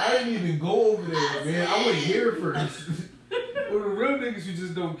 Like, I didn't even go over there, man. I went here first. Well, the real niggas you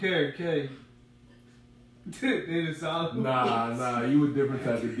just don't care, K. They just solid. Nah, you a different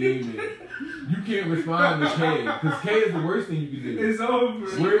type of demon. You can't respond to K, because K is the worst thing you can do. It's over.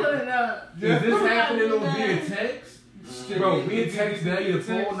 She put it up. Is this happening on via text? Bro, via text now, your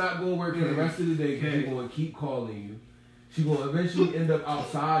phone not going to work for the rest of the day because she's going to keep calling you. She's going to eventually end up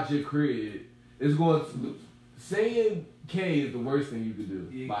outside your crib. It's going to... Saying K is the worst thing you could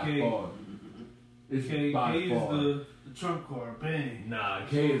do, by far. It's K by is far. the trump card, bang. Nah,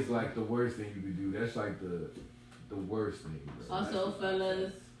 K is like the worst thing you could do. That's like the worst thing, bro. Also,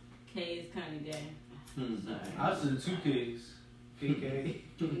 fellas, K is kind of gay. Sorry. I said 2 Ks. KK.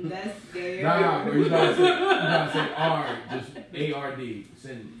 That's gay. Nah, bro, you gotta say R, just A-R-D.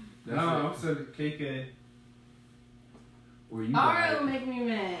 Send it. No, I'm saying KK. Or you R will make me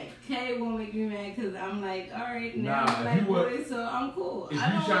mad. K won't make me mad because I'm like, all right, now Nah, I'm like, boy, so I'm cool. If I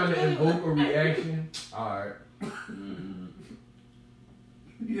you don't trying to wanna do invoke it. a reaction, alright.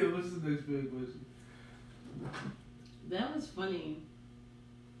 Yeah, what's the next big question? That was funny.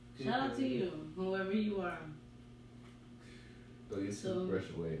 Shout out to you, whoever you are. Throw your toothbrush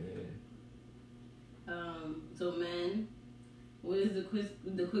away, man. So men, what is the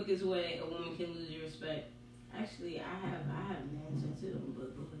quickest way a woman can lose your respect? Actually, I have an answer too, but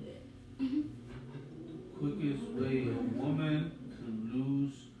go ahead. Quickest way a woman can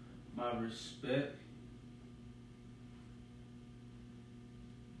lose my respect.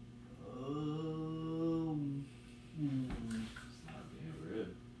 It's not being real.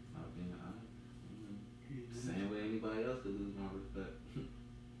 It's not being honest. Same way anybody else could lose my respect.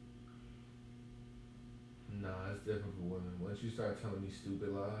 Nah, it's different for women. Once you start telling me stupid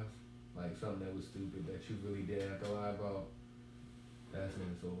lies, like something that was stupid that you really did have to lie about, that's when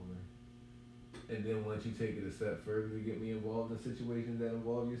it's over. And then once you take it a step further to get me involved in situations that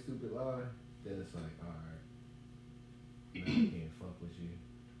involve your stupid lie, then it's like, alright, now I can't fuck with you.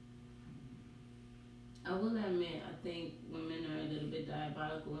 I will admit, I think women are a little bit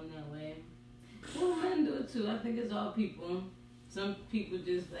diabolical in that way. Well, men do it too. I think it's all people. Some people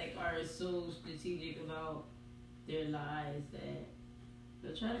just like are so strategic about their lies that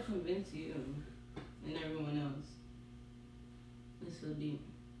they'll try to convince you and everyone else. It's so deep.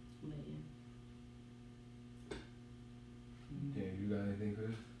 But yeah. Yeah, you got anything,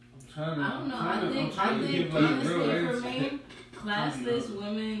 Chris? I don't know. I think honestly for me, classless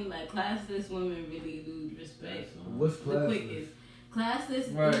women really lose respect. What's The classless? quickest. Classless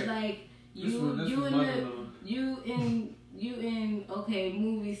Right. is like you in okay,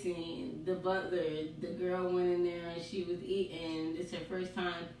 movie scene, the butler, the girl went in there and she was eating. It's her first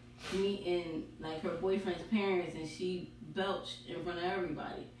time meeting like her boyfriend's parents and she belched in front of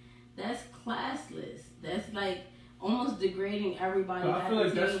everybody. That's classless. That's like almost degrading everybody. But I feel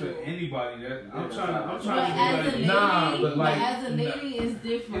like that's for table. anybody. I'm But trying to as a be lady, Nah, but like- as a lady, it's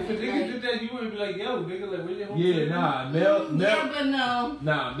different. if a nigga Like, did that, you wouldn't be like, yo, nigga, like, where your home? Yeah, nah, male, yeah, but no.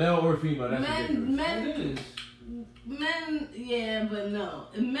 nah, male or female, that's the difference. Men, yeah, but no.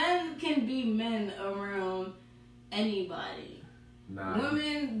 Men can be men around anybody. Nah.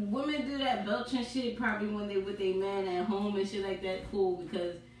 Women do that belching shit probably when they with their man at home and shit like that. Cool,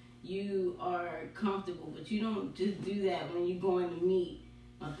 because you are comfortable, but you don't just do that when you're going to meet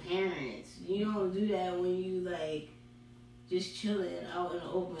my parents. You don't do that when you like just chilling out in the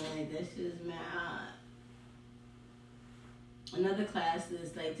open. Like that's just mad odd. Another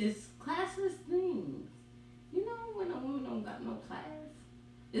classless, like just classless things. You know when a woman don't got no class.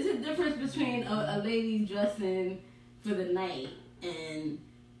 There's a difference between a lady dressing for the night and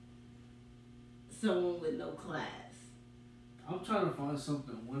someone with no class. I'm trying to find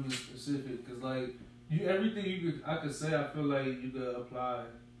something women specific, cause like everything I could say, I feel like you could apply.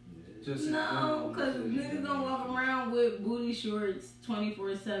 Just no, because niggas don't walk around with booty shorts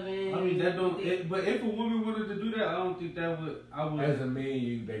 24/7. I mean that don't. But if a woman wanted to do that, I don't think that would. I would. As a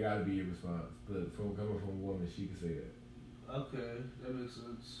man, they gotta be your response. But coming from a woman, she can say that. Okay, that makes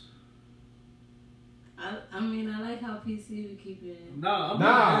sense. I mean, I like how PC would keep it.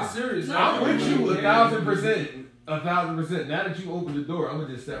 I'm serious. I'm with you 1,000%. 1,000%. Now that you open the door, I'm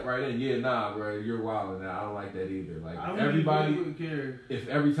gonna just step right in. Yeah, nah, bro, you're wilding. I don't like that either. Like everybody, wouldn't care. If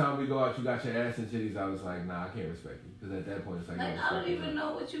every time we go out, you got your ass and titties, I was like, nah, I can't respect you. Because at that point, it's like I don't even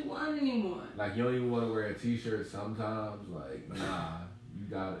know what you want anymore. Like you don't even want to wear a t-shirt sometimes. Like nah, you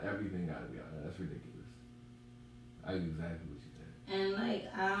got everything. Got to be on that. That's ridiculous. I get exactly what you said. And like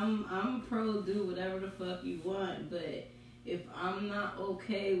I'm pro do whatever the fuck you want, but if I'm not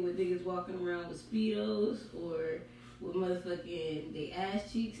okay with niggas walking around with Speedos or with motherfucking they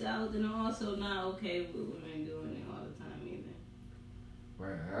ass cheeks out, then I'm also not okay with women doing it all the time either.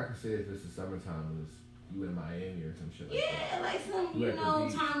 Right, I can say if it's the summertime, it's you in Miami or some shit like that. Yeah, like some, you know,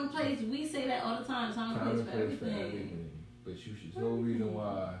 time and place. We say that all the time. Time and place for everything. But there's no reason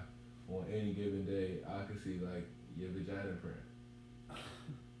why on any given day I could see like your vagina print.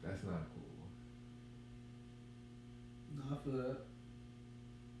 That's not cool. No, I feel that.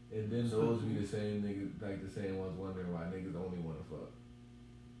 And then those be the same niggas, like the same ones wondering why niggas only want to fuck.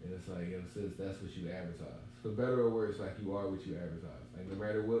 And it's like, sis, that's what you advertise. For better or worse, like you are what you advertise. Like no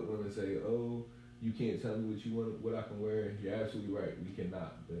matter what women say, oh, you can't tell me what you want, what I can wear. You're absolutely right. We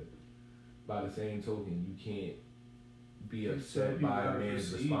cannot. But by the same token, you can't be upset by a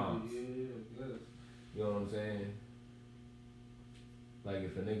man's response. Yeah. You know what I'm saying? Like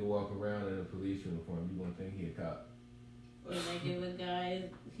if a nigga walk around in a police uniform, you wouldn't think he a cop. Or like if a guy,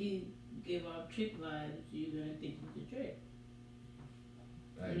 he give off trick vibes, you're gonna think he's a trick.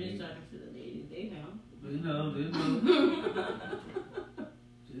 I'm just talking to the ladies, they know. They know.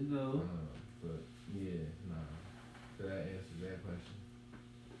 They know. But yeah, nah. So that answers that question.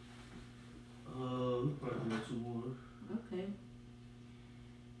 Probably got two more. Okay.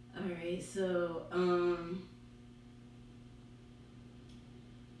 Alright, so,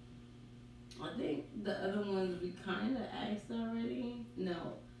 I think the other ones we kind of asked already.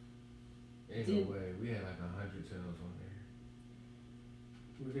 No. Ain't no way. We had like 100 channels on there.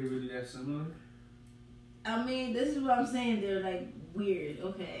 Were they really that similar? I mean, this is what I'm saying. They're like weird.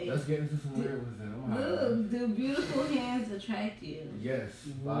 Okay. Let's get into some weird ones then. Look, do beautiful hands attract you? Yes,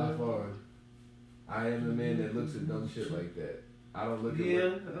 by far. I am the man that looks at dumb shit like that. I don't look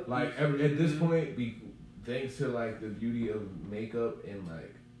at like at this point, thanks to like the beauty of makeup and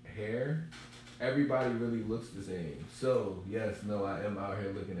like hair, everybody really looks the same. So yes, no, I am out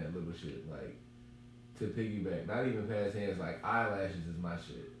here looking at little shit like to piggyback. Not even past hands, like eyelashes is my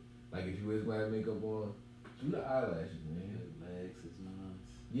shit. Like if you is gonna have makeup on, do the eyelashes, man. Legs is nice.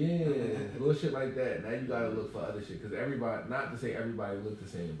 Yeah, little shit like that. Now you gotta look for other shit because everybody, not to say everybody look the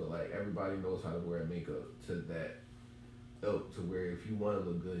same, but like everybody knows how to wear makeup to that ilk to where if you want to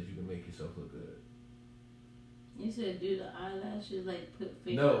look good, you can make yourself look good. You said do the eyelashes, like put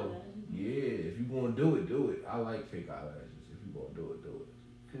fake No, eyelashes? yeah, if you gonna do it, do it. I like fake eyelashes. If you gonna do it, do it.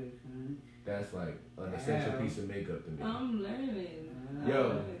 Okay. That's like an essential piece of makeup to me. I'm learning.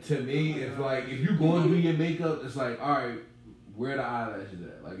 Yo, to me, it's like if you going to do your makeup, it's like, all right, where the eyelashes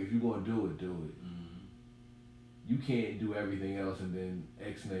at? Like if you gonna do it, do it. Mm-hmm. You can't do everything else and then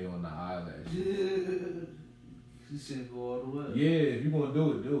X-nay on the eyelashes. Yeah. She said go all the way. Yeah, if you gonna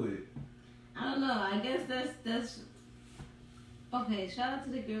do it, do it. I don't know. I guess that's okay. Shout out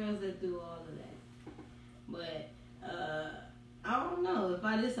to the girls that do all of that. But I don't know if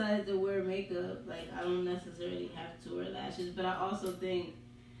I decided to wear makeup. Like I don't necessarily have to wear lashes, but I also think,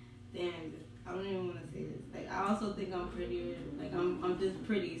 damn, I don't even want to say this. Like I also think I'm prettier. Like I'm just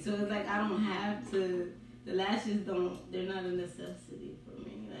pretty. So it's like I don't have to. The lashes they're not a necessity for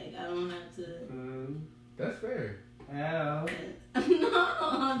me. Like I don't have to. That's fair. How? No,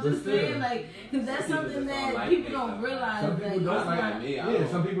 I'm just saying, like, because that's something that people don't realize. Some people don't like me. Yeah,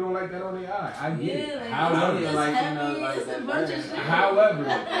 some people don't like that on their eye. I get it. Like, However, it's a bunch of shit. However,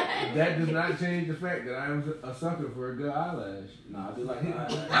 that does not change the fact that I am a sucker for a good eyelash. No, I do like the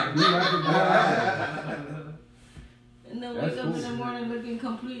eyelash. I do like a good eyelash. And then wake up in the morning looking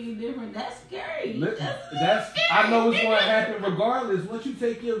completely different. That's scary. That's scary. I know what's going to happen regardless. Once you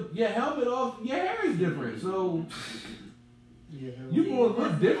take your helmet off, your hair is different. So you going to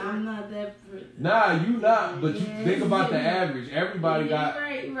look different. I'm not that pretty. Nah, you not. But you think about the average. Everybody got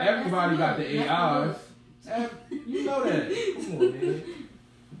everybody got the AIs. You know that. Come on, man.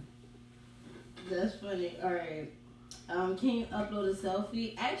 That's funny. All right. Can you upload a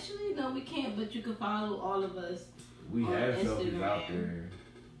selfie? Actually, no, we can't. But you can follow all of us. We On have selfies Instagram. out there.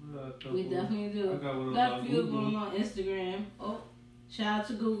 We definitely do. I got one on Got my a few of Google. them on Instagram. Oh, shout out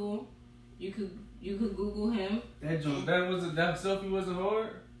to Google. You could Google him. That joke, that selfie wasn't hard.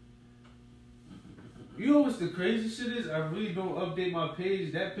 You know what's the crazy shit is? I really don't update my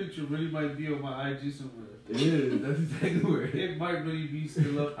page. That picture really might be on my IG somewhere. It is. That's exactly where it is. It might really be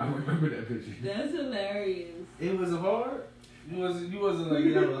still up. I remember that picture. That's hilarious. It was hard. You wasn't like,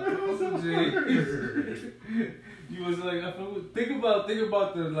 yo, I fuck with Jay. You was like, I fuck with. Think about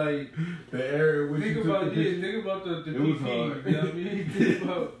the like. The area which Think you about took the picture. think about the It PP. was hard. You know what I mean? Think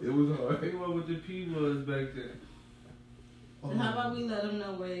about It was hard. what the P was back then. So how about we let them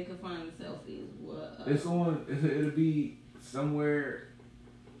know where they can find the selfies? What? It's on. It'll be somewhere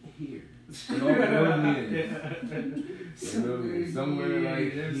here. It already is. Somewhere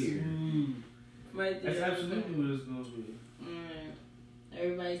like That's here. smooth. Right there. That's absolutely what it's gonna be. Alright.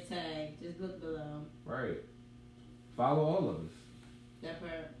 Everybody's tagged. Just look below. Right. Follow all of us. That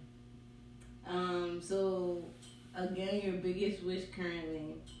part. So again, your biggest wish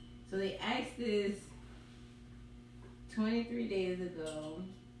currently. So they asked this 23 days ago,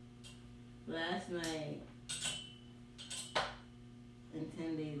 last night, and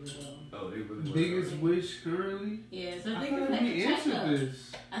 10 days ago. Oh, they really were. Biggest wish currently? Yeah, so I I think thought it's like we a answered checkup.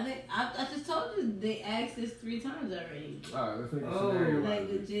 this. I think I just told you they asked this 3 times already. Alright, let's make a Oh. scenario. Like out of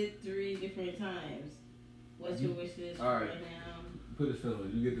it. legit 3 different times. What's your wish list All right. right now? Put it simple.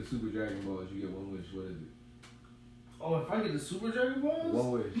 You get the Super Dragon Balls. You get one wish. What is it? Oh, if I get the Super Dragon Balls?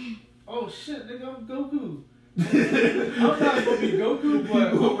 One wish. Oh shit, nigga, I'm Goku. I'm not gonna be Goku,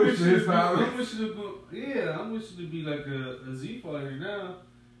 but What I'm wish wishing, his powers? I'm wishing to go. Yeah, I'm wishing to be like a Z fighter now.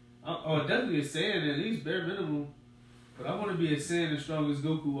 Definitely a Saiyan at least, bare minimum. But I want to be a Saiyan as strong as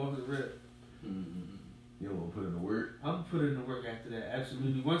Goku off the rip. You don't want to put in the work. I'm putting the work after that,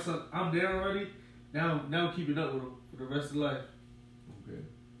 absolutely. Once I'm there already, now I'm keeping up with him for the rest of life. Okay.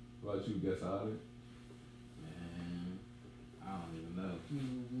 What about you, guess out it? Man, I don't even know.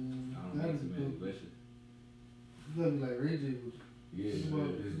 Mm-hmm. I don't make too many wishes. You gotta be like Ray J. Yeah, Come on,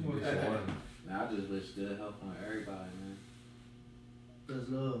 you come on. get one. Now I just wish good health on everybody, man. That's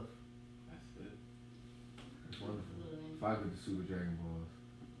love. That's it. That's wonderful. If I get the Super Dragon Balls,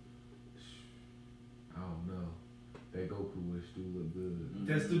 I don't know. That Goku wish do look good.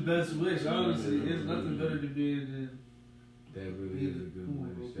 That's the best wish, honestly. There's nothing better than being in. That really is a good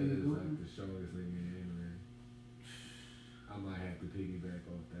wish. That is like the strongest thing in anime. I might have to piggyback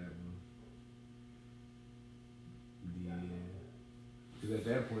off that one. Yeah. Because at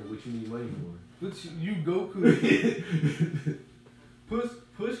that point, what you need money for? But you Goku.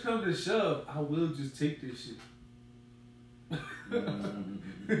 push come to shove, I will just take this shit.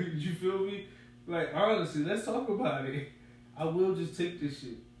 You feel me? Like, honestly, let's talk about it. I will just take this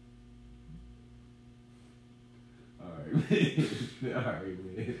shit. Alright, man. Alright,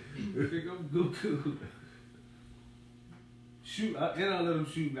 man. I think I'm Goku. Shoot, and I'll let him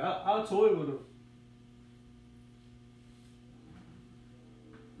shoot me. I'll toy with him.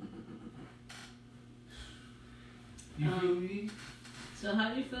 You feel me? So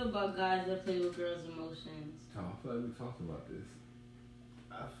how do you feel about guys that play with girls' emotions? I feel like we talked about this.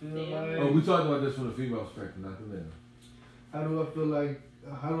 I feel Yeah. like. Oh, we talked about this from the female perspective, not the male. How do I feel like?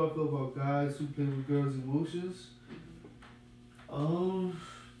 How do I feel about guys who play with girls' emotions?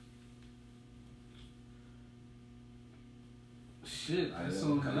 Shit, I just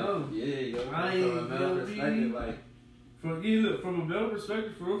don't know. Yeah, yo, I from a ain't male gonna perspective, be- like From a male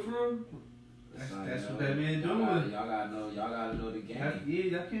perspective, for real. That's what that man doing. Y'all gotta know the game.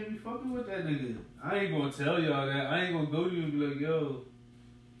 Y'all can't be fucking with that nigga. I ain't gonna tell y'all that. I ain't gonna go to you and be like, yo,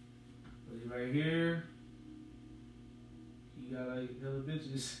 right here, he got like hella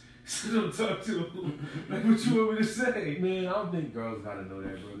bitches. So don't talk to him. Like what you want me to say? Man, I don't think girls gotta know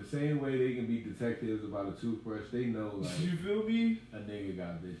that, bro. The same way they can be detectives about a toothbrush, they know like You feel me? a nigga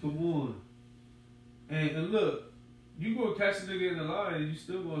got bitches. Come on. And look, you gonna catch a nigga in the lie and you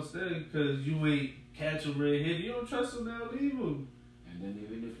still gonna stay because you ain't catch a red-handed. You don't trust him now, leave him. And then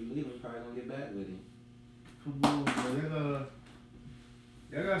even if you leave him, probably gonna get back with him. Come on, bro.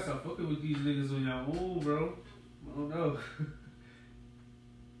 Y'all gotta stop fucking with these niggas on your own, bro. I don't know.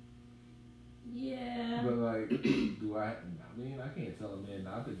 Yeah. But like, do I mean, I can't tell a man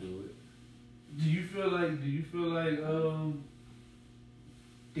not to do it. Do you feel like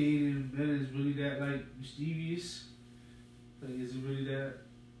dating men is really that like mischievous? Like is it really that?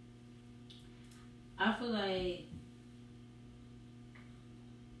 I feel like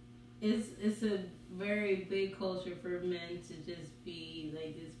it's a very big culture for men to just be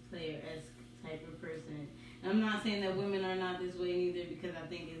like this player-esque type of person. And I'm not saying that women are not this way either, because I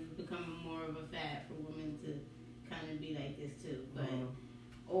think it's becoming more of a fad for women to kind of be like this too. But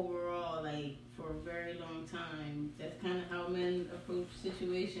overall, like, for a very long time, that's kind of how men approach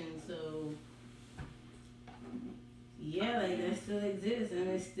situations. So yeah, like, that still exists, and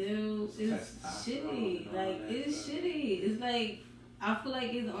it's still shitty. Like, it's shitty. It's like, I feel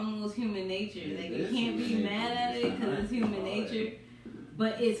like it's almost human nature. Like, you can't be mad at it because it's human nature,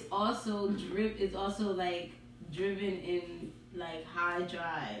 but it's also like driven in like high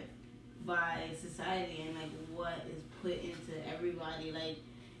drive by society and like what is put into everybody. Like,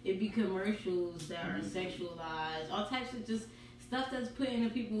 it be commercials that are sexualized, all types of just stuff that's put into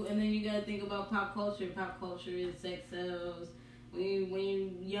people, and then you gotta think about pop culture. Pop culture is sex sells. When you're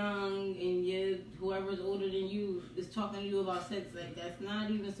young and whoever's older than you is talking to you about sex, like, that's not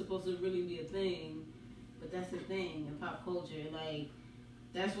even supposed to really be a thing, but that's a thing in pop culture. Like,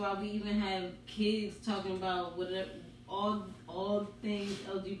 that's why we even have kids talking about whatever, all things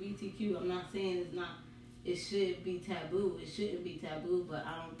LGBTQ. I'm not saying it should be taboo. It shouldn't be taboo, but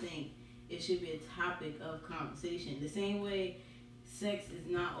I don't think it should be a topic of conversation. The same way sex is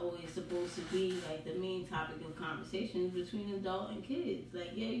not always supposed to be like the main topic of conversations between adult and kids.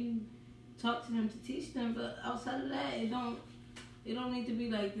 Like, yeah, you talk to them to teach them, but outside of that, it don't need to be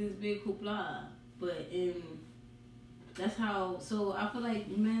like this big hoopla. But that's how. So I feel like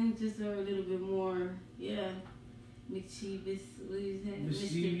men just are a little bit more, mischievous. What do you say?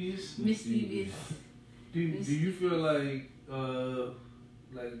 Mischievous. Do you feel like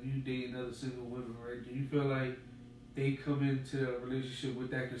you dating other single women, right? Do you feel like they come into a relationship with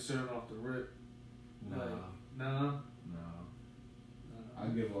that concern off the rip? No. I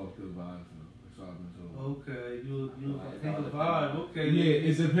give off good vibes. That's all I've been told. Okay, you think a vibe. Okay. Yeah,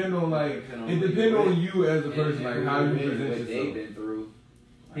 it depends on on you as a person, like how you present yourself. They've been through.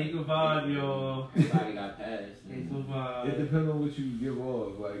 Take a vibe, y'all. Somebody got passed. Take a vibe. It depends on what you give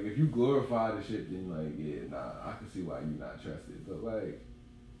off. Like, if you glorify the shit, then I can see why you're not trusted. But like,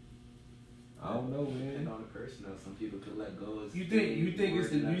 I don't know, man. And on the person, though, some people could let go. You think it's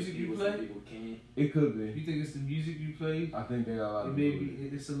the music you play? Some people can't. It could be. You think it's the music you play? I think they got a lot of. Maybe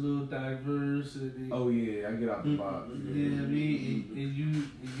it's a little diverse. Oh yeah, I get out the box. Yeah, I mean, and you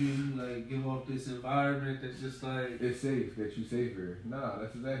like give off this environment that's just like it's safe. That you safe here. Nah,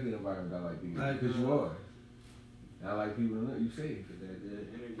 that's exactly the environment I like to be because you are. And I like people to know you safe. That good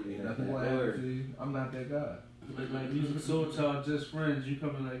energy. Ain't nothing going to happen to you. I'm not that guy. Like Music Soul Child, just friends. You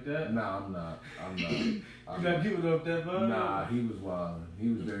coming like that? Nah, I'm not. You not giving up that vibe? Nah, he was wild. He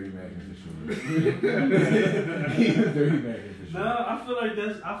was dirty Mackin for sure. He was dirty Mackin for sure. Nah, I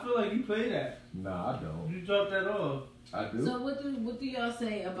feel like you play that. Nah, I don't. You drop that off. I do. So what do y'all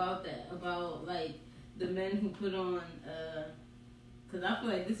say about that? About like the men who put on? Because I feel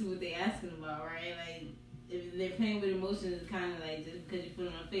like this is what they asking about, right? Like, if they're playing with emotions, it's kind of like just because you put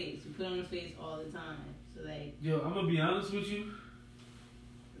on a face. You put on a face all the time. So like, yo, I'm gonna be honest with you.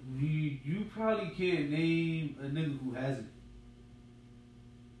 You probably can't name a nigga who hasn't.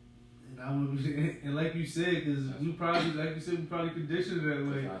 And like you said, because we probably conditioned that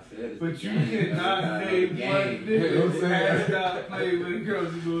way. But you cannot name one nigga who has not played with a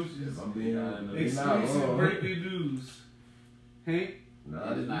girl's emotions. I'm being honest. Exclusive breaking news. Hank? No,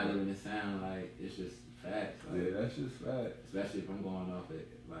 it's not even a sound. Like, it's just facts. Like, yeah, that's just facts. Especially if I'm going off it,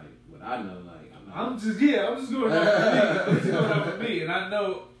 like what I know. Like, I'm just going off for me. I'm just going off for me, and I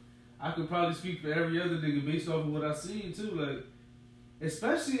know I could probably speak for every other nigga based off of what I seen too. Like,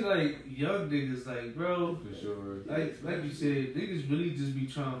 especially like young niggas, like, bro. For sure. Like you said, niggas really just be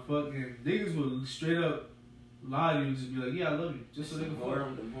trying to fuck, and niggas will straight up lie to you and just be like, yeah, I love you. Just so they can fuck.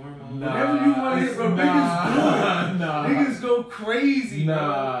 Whatever you want to hear, bro. Niggas go crazy, bro.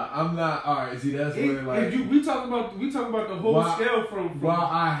 I'm not. Alright, see, that's where, like. We talking about the whole scale from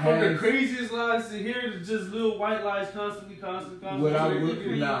the craziest lies to here to just little white lies constantly. Niggas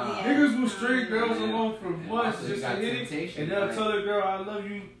will string girls along for months just to hit it, and they'll tell a girl, I love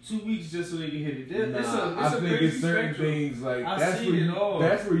you 2 weeks just so they can hit it. I think it's certain things, like, that's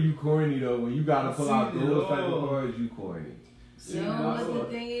where you corny, though, when you gotta pull out those type of cards, you corny. But the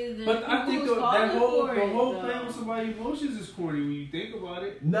thing is, but I think the whole thing with somebody's emotions is corny when you think about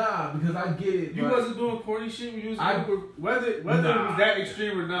it. Nah, because I get it. You wasn't doing corny shit when you was whether it was that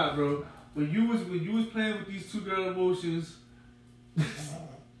extreme or not, bro. When you was playing with these two girl emotions,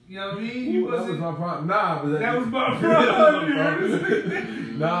 you know what I mean? You wasn't. That was my problem. Nah, but that was my problem.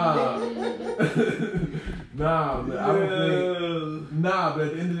 Nah, but I don't think. Nah, but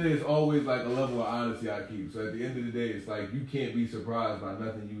at the end of the day, it's always like a level of honesty I keep. So at the end of the day, it's like you can't be surprised by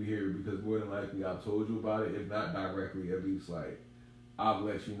nothing you hear because more than likely I've told you about it. If not directly, at least like I'll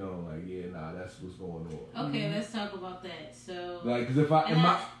let you know. Like, yeah, nah, that's what's going on. Okay, let's talk about that. So, Like, cause if I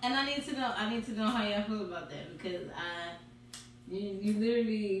I need to know how y'all feel about that because you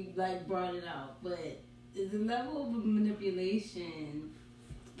literally like brought it out, but is the level of manipulation.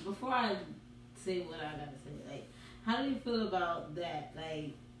 Before I say what I gotta say, like, how do you feel about that?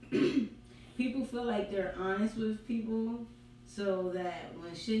 Like, people feel like they're honest with people, so that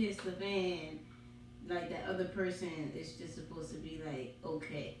when shit hits the fan, like that other person is just supposed to be like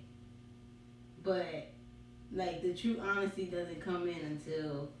okay, but like the true honesty doesn't come in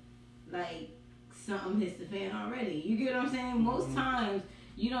until like something hits the fan already. You get what I'm saying? Most times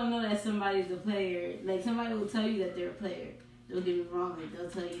you don't know that somebody's a player. Like somebody will tell you that they're a player. Don't get me wrong, like they'll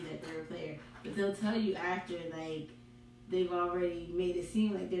tell you that they're a player, but they'll tell you after like they've already made it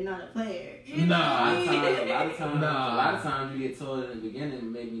seem like they're not a player. You know what I mean? A lot of times you get told in the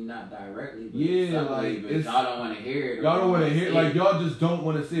beginning, maybe not directly, but yeah, like but y'all don't want to hear it. Y'all don't want to hear it. Like y'all just don't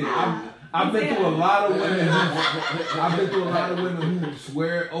want to see it. I've been through a lot of women. I've been through a lot of women who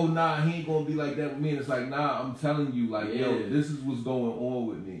swear, "Oh nah, he ain't gonna be like that with me." And it's like, nah, I'm telling you, like, yo, this is what's going on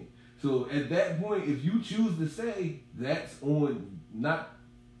with me. So at that point, if you choose to say that's on you.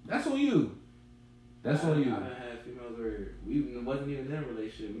 That's on you. I had females where we wasn't even in a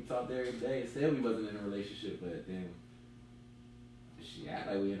relationship. We talked every day and said we wasn't in a relationship, but then she act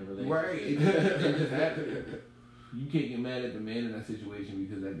like we in a relationship. Right. It just happened. You can't get mad at the man in that situation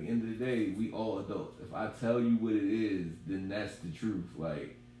because at the end of the day, we all adults. If I tell you what it is, then that's the truth.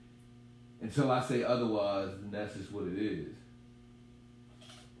 Like, until I say otherwise, then that's just what it is.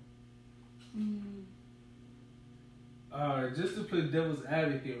 Alright, just to play devil's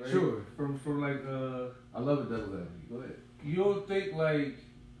advocate, right? Sure. From like I love a devil's advocate. Go ahead. You don't think like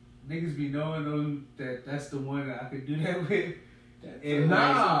niggas be knowing that that's the one that I could do that with? And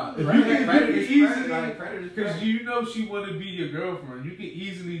nah, if you can easily, because you know she want to be your girlfriend, you can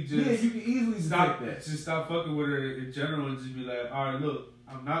easily just you can easily stop that. Just stop fucking with her in general and just be like, all right, look,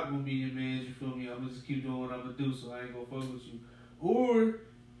 I'm not gonna be your man. You feel me? I'm gonna just keep doing what I'm gonna do, so I ain't gonna fuck with you. Or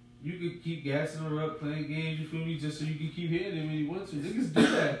you could keep gassing her up, playing games. You feel me? Just so you can keep hitting him when you want to. Niggas do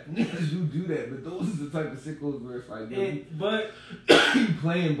that. Niggas do that, but those are the type of sickos where it's like, but you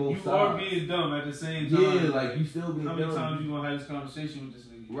playing both sides. You are being dumb at the same time. Yeah, like you still being dumb. How many times you gonna have this conversation with this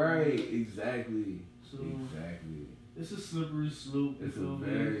nigga? Right, exactly. So, exactly. It's a slippery slope. It's a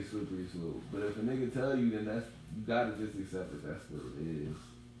very slippery slope. But if a nigga tell you, then you gotta just accept it. That's what it is.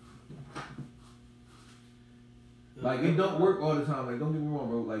 Like, it don't work all the time. Like, don't get me wrong,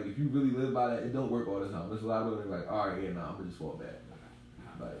 bro. Like, if you really live by that, it don't work all the time. There's a lot of women like, all right, yeah, nah, I'm gonna just fall back.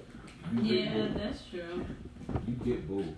 Like, yeah, that's true. You get both.